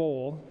or a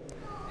bowl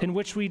in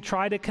which we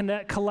try to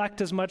collect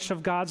as much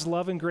of God's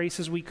love and grace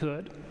as we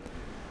could.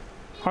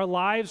 Our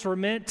lives were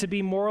meant to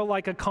be more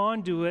like a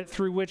conduit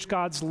through which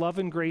God's love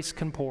and grace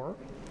can pour.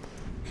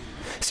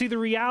 See, the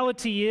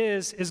reality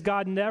is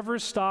God never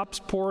stops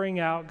pouring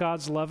out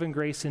God's love and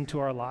grace into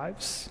our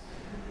lives.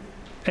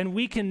 And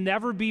we can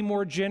never be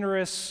more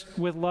generous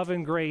with love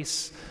and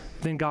grace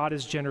than God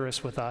is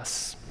generous with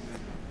us.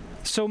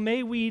 So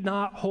may we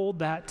not hold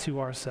that to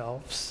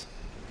ourselves.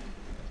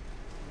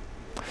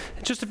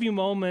 In just a few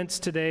moments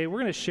today, we're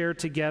going to share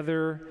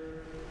together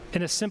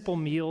in a simple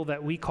meal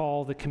that we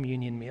call the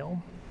communion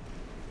meal.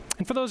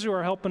 And for those who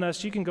are helping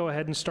us, you can go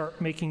ahead and start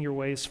making your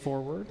ways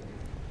forward.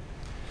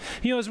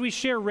 You know, as we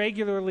share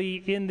regularly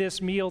in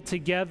this meal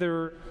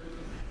together,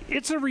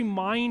 it's a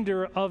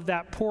reminder of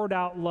that poured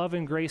out love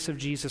and grace of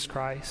Jesus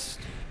Christ.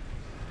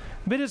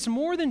 But it's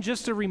more than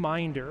just a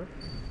reminder.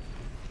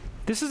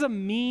 This is a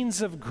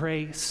means of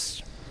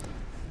grace.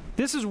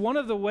 This is one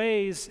of the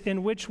ways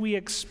in which we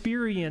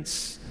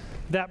experience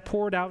that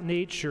poured out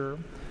nature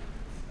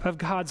of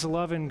God's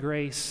love and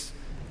grace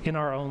in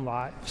our own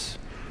lives.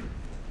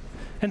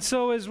 And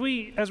so as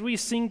we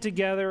sing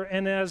together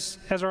and as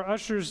our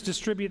ushers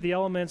distribute the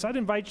elements, I'd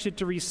invite you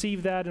to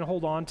receive that and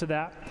hold on to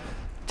that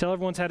till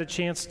everyone's had a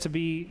chance to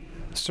be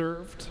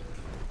served.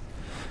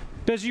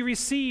 But as you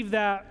receive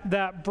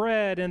that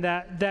bread and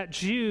that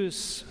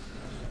juice,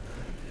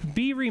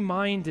 be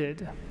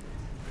reminded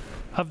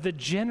of the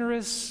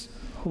generous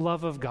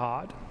love of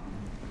God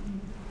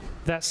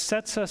that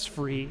sets us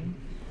free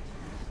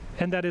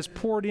and that is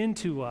poured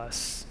into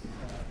us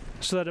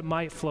so that it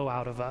might flow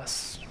out of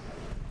us.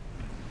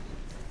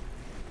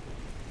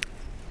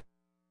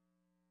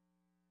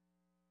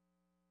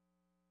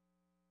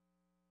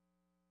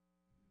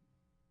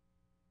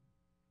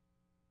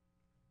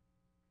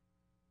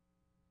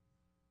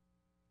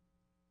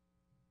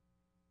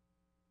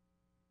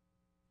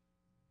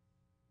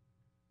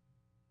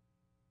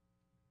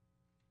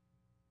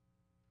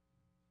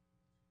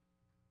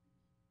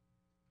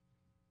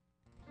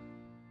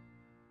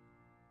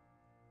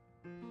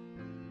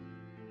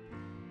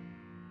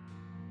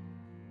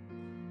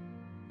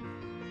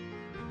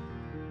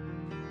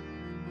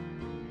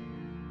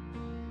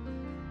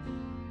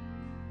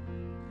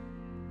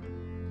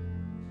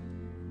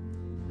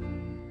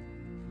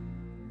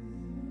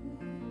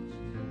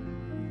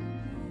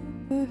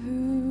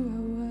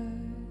 Who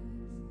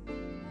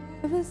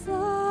I was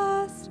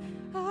lost,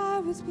 I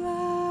was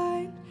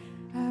blind,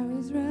 I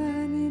was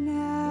running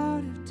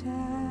out of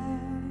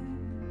time.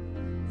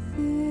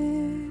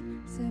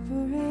 Sin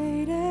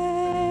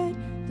separated,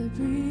 the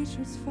breach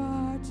was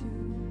far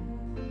too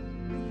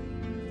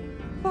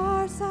wide.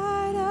 Far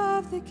side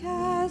of the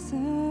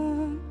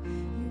chasm,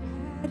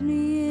 you had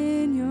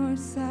me in your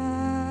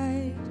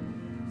sight,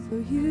 so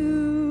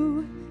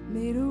you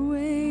made a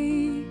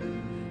way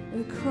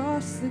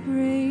across the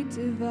great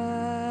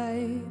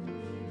divide,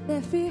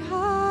 left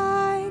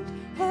behind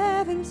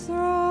heaven's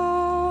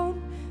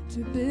throne to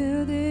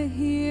build it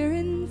here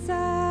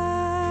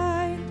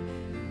inside.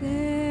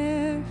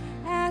 There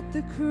at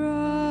the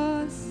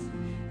cross,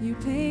 you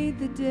paid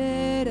the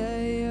debt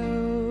I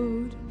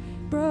owed,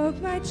 broke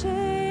my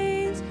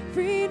chains,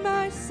 freed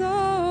my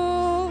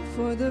soul.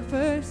 For the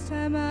first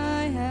time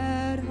I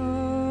had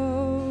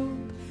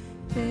hope.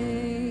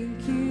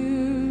 Thank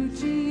you,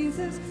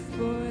 Jesus,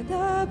 for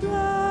the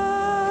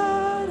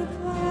blood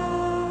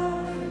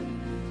applied.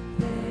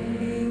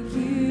 Thank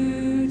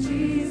you,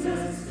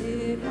 Jesus,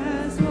 it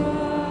has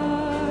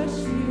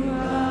washed me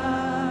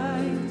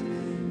white.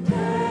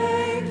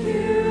 Thank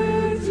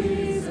you,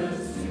 Jesus,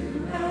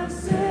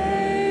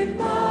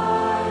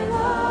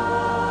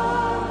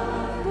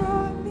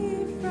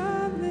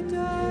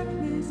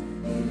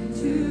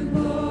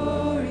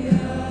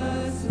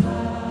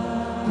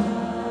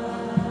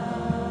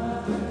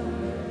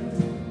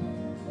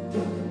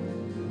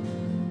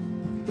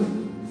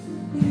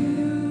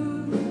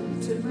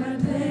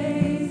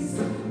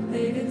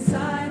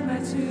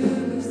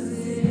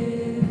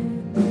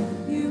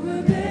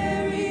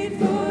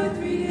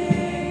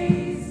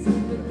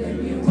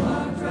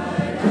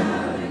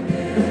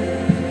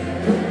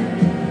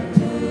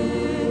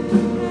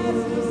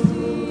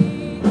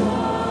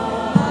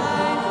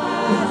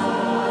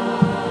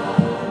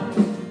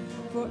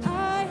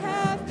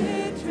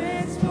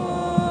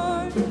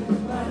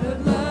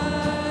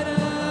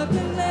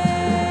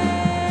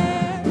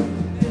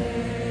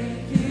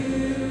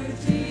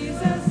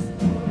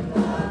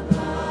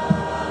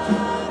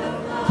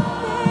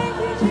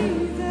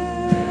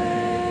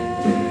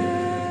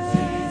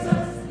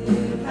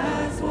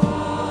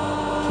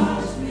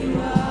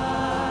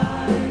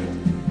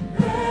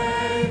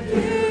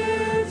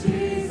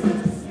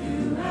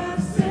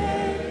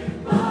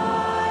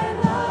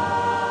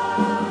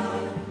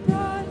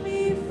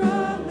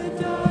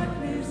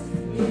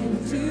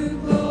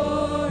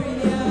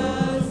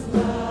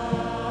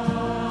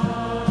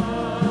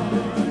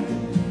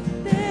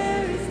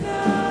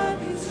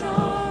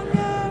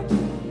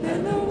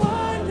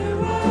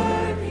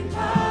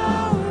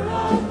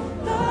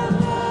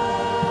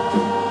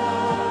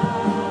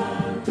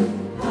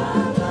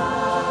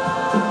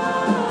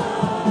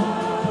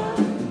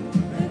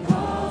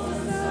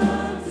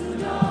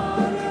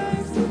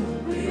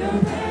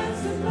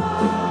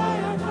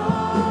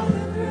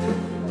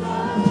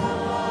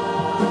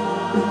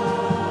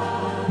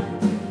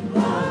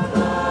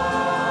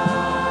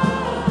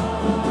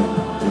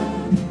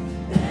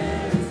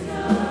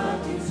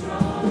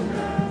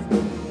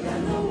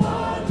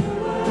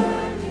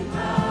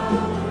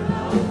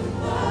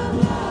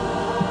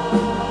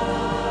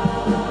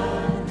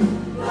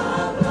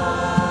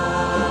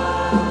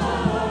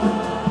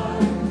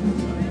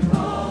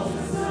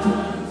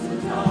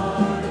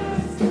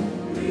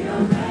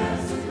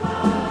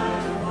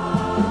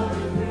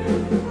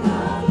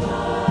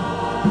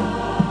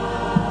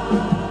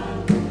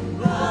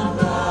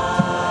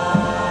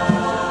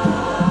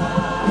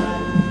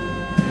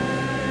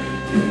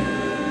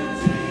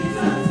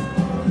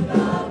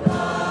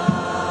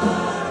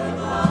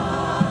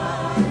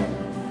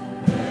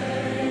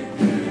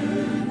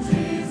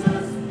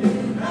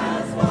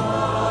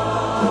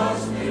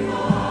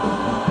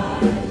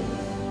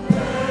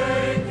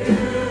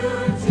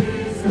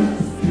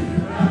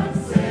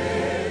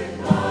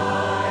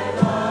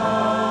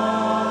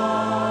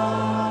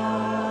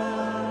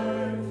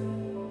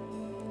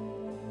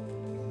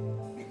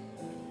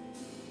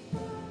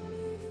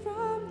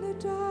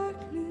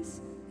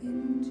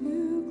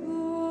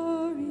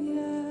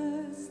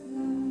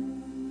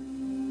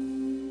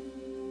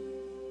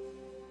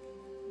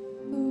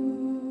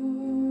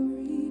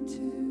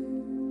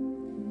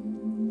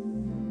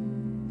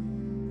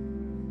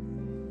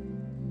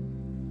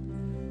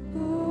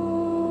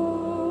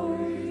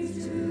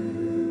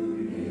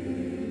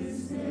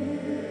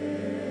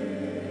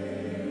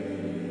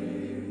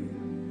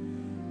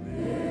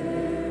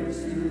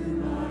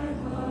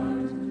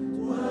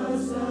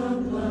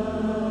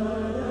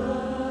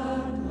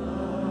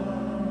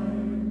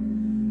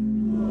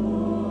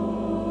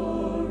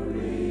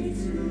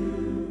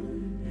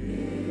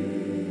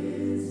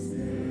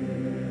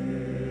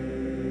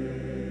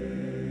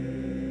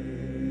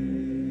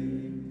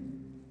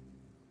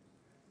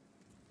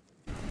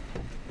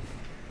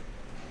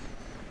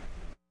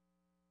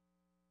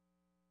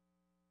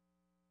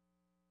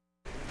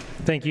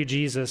 Thank you,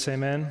 Jesus.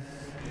 Amen.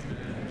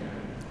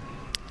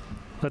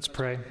 Let's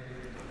pray.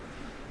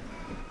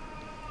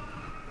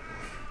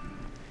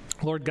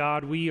 Lord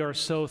God, we are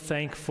so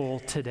thankful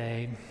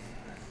today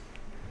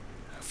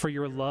for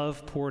your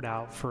love poured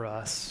out for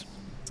us.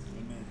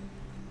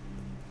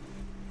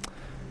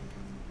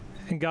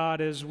 And God,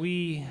 as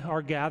we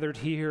are gathered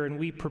here and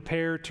we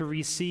prepare to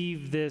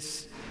receive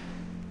this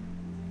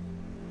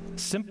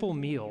simple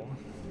meal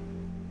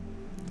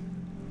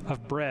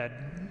of bread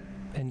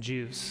and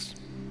juice,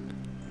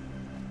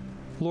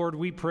 Lord,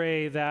 we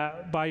pray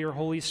that by your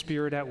Holy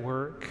Spirit at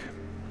work,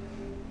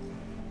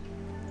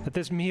 that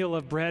this meal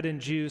of bread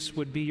and juice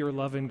would be your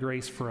love and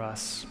grace for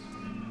us.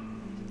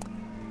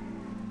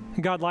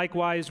 And God,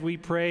 likewise, we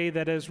pray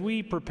that as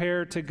we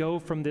prepare to go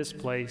from this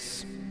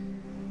place,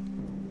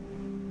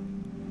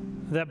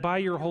 that by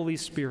your Holy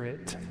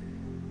Spirit,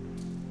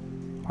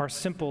 our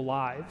simple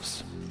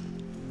lives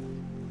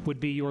would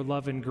be your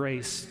love and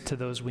grace to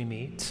those we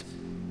meet.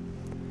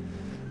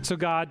 So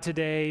God,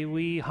 today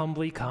we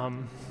humbly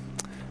come,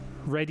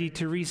 ready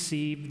to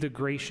receive the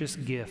gracious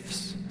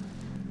gifts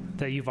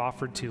that you've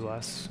offered to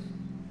us.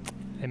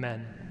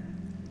 Amen.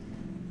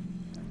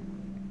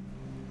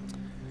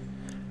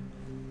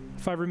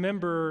 If I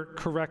remember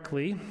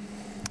correctly,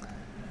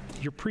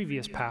 your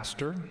previous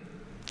pastor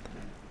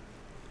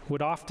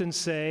would often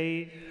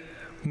say,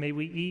 may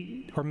we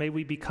eat or may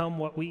we become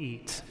what we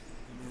eat,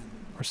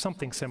 or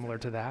something similar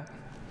to that.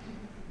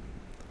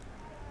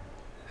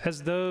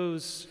 As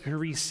those who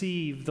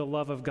receive the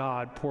love of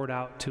God poured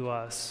out to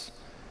us,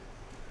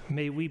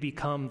 may we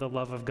become the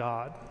love of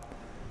God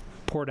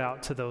poured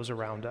out to those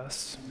around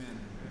us. Amen.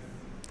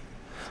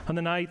 On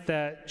the night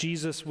that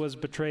Jesus was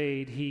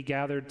betrayed, he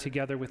gathered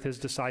together with his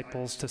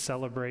disciples to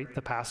celebrate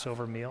the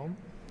Passover meal.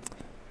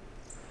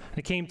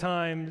 It came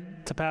time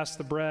to pass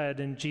the bread,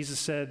 and Jesus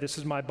said, "This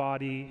is my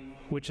body,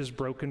 which is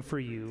broken for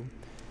you.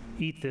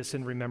 Eat this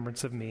in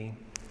remembrance of me."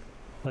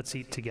 Let's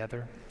eat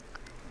together.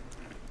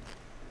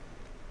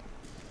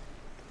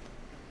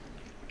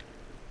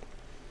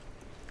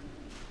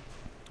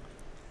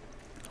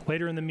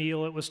 Later in the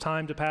meal, it was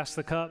time to pass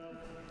the cup.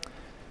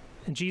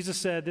 And Jesus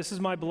said, "This is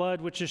my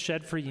blood, which is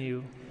shed for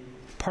you,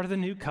 part of the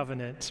new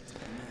covenant.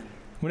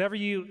 Whenever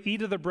you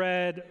eat of the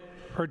bread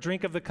or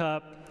drink of the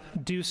cup,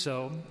 do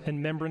so in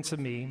remembrance of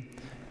me,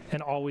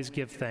 and always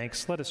give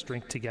thanks." Let us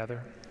drink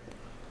together.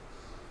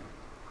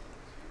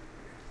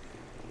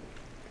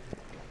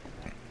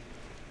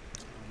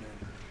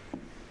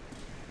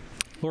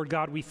 Lord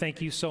God, we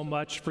thank you so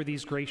much for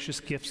these gracious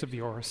gifts of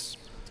yours.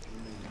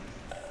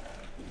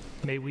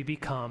 May we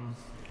become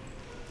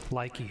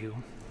like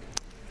you.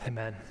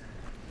 Amen.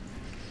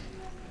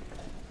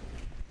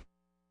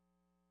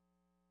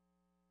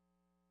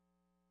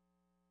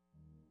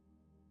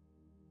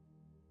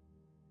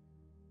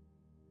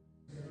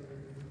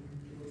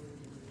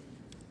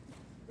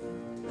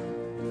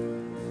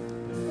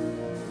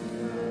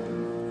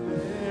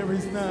 There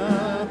is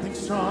nothing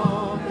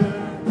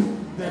stronger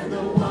than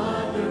the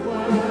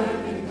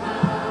wonder-working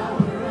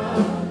power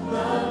of the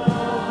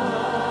love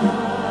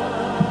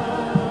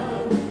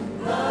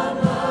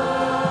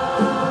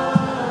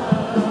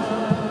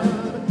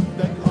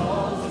that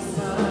calls us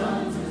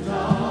sons and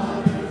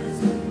daughters.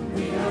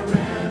 We are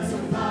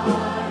ransomed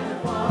by the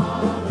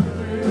Father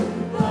through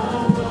the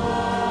blood.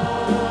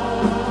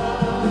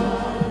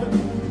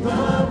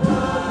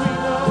 We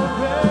know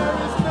there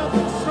is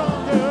nothing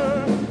stronger.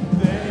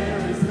 There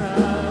is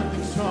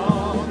nothing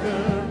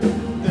stronger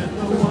than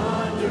the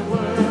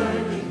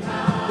wonder-working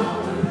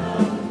power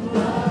of the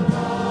blood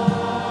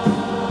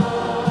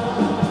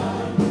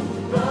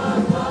that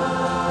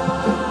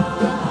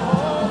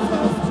calls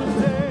us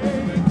today.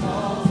 That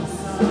calls us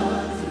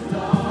sons and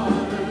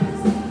daughters.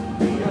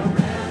 We are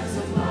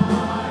ransomed by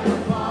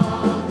our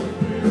Father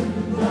through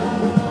the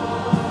blood.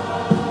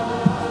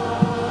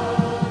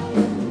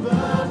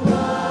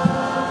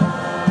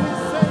 We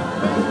say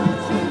thank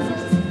you,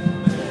 Jesus.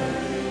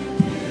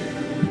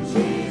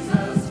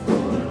 Jesus,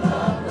 for the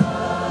blood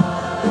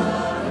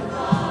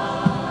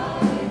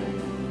applied.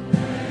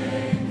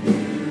 Thank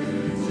you,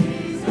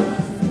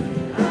 Jesus,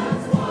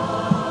 has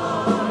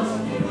washed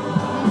me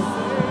white.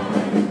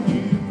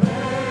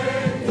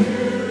 Thank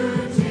you,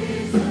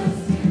 Jesus,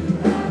 you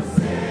have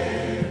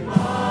saved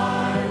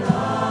my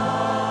life.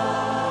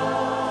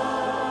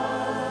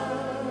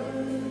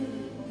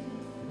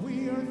 We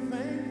are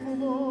thankful,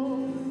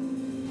 Lord.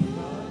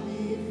 Brought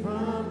me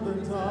from the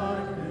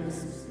darkness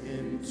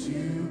into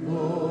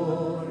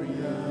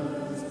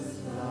glorious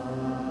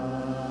light.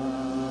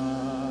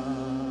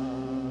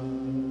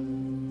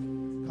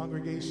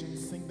 Congregation,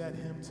 sing that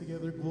hymn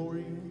together.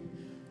 Glory,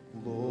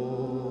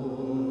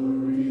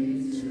 glory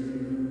to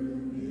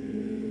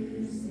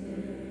His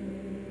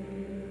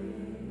name.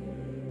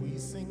 We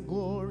sing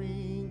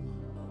glory.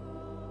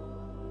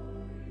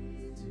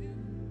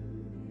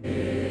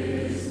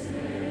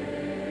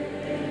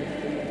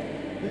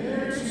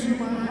 There to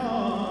my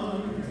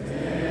heart,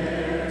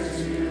 there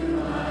to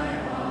my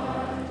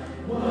heart,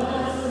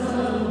 was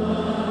the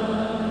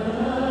blood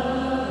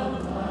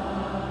of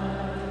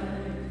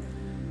life.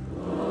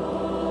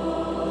 Glory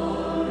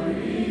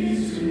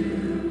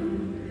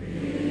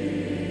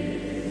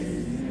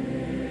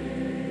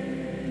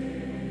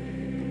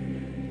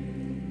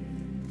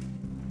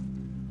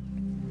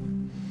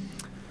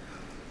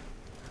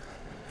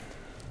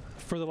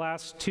For the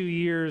last 2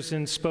 years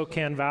in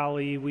Spokane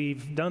Valley,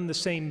 we've done the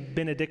same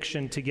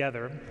benediction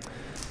together,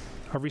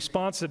 a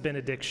responsive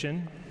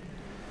benediction.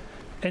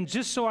 And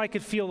just so I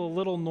could feel a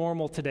little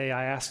normal today,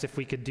 I asked if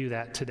we could do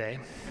that today.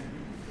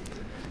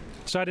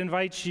 So I'd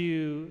invite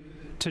you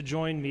to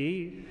join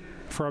me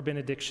for our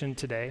benediction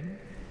today.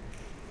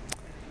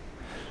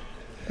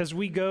 As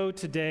we go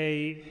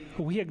today,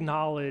 we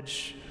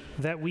acknowledge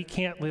that we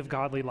can't live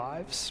godly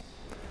lives.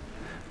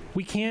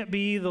 We can't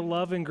be the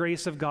love and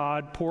grace of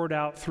God poured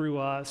out through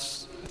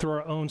us, through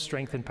our own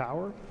strength and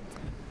power.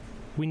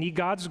 We need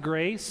God's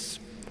grace,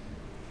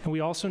 and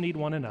we also need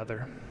one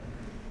another.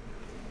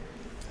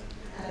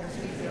 As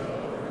we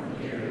go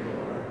from here,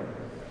 Lord,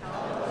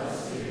 help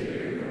us to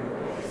hear your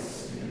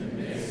voice in the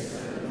midst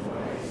of the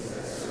noise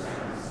that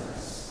surrounds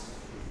us.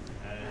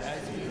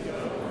 As we go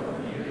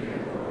from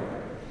here,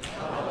 Lord,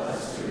 help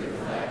us to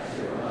reflect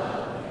your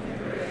love and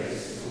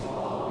grace to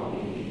all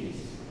we need.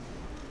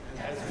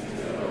 As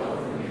we go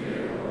from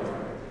here,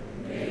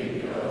 Lord, may we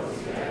go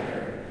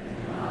together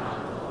and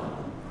not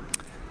alone.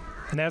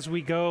 And as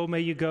we go, may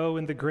you go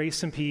in the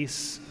grace and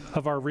peace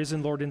of our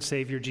risen Lord and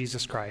Savior,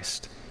 Jesus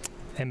Christ.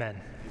 Amen.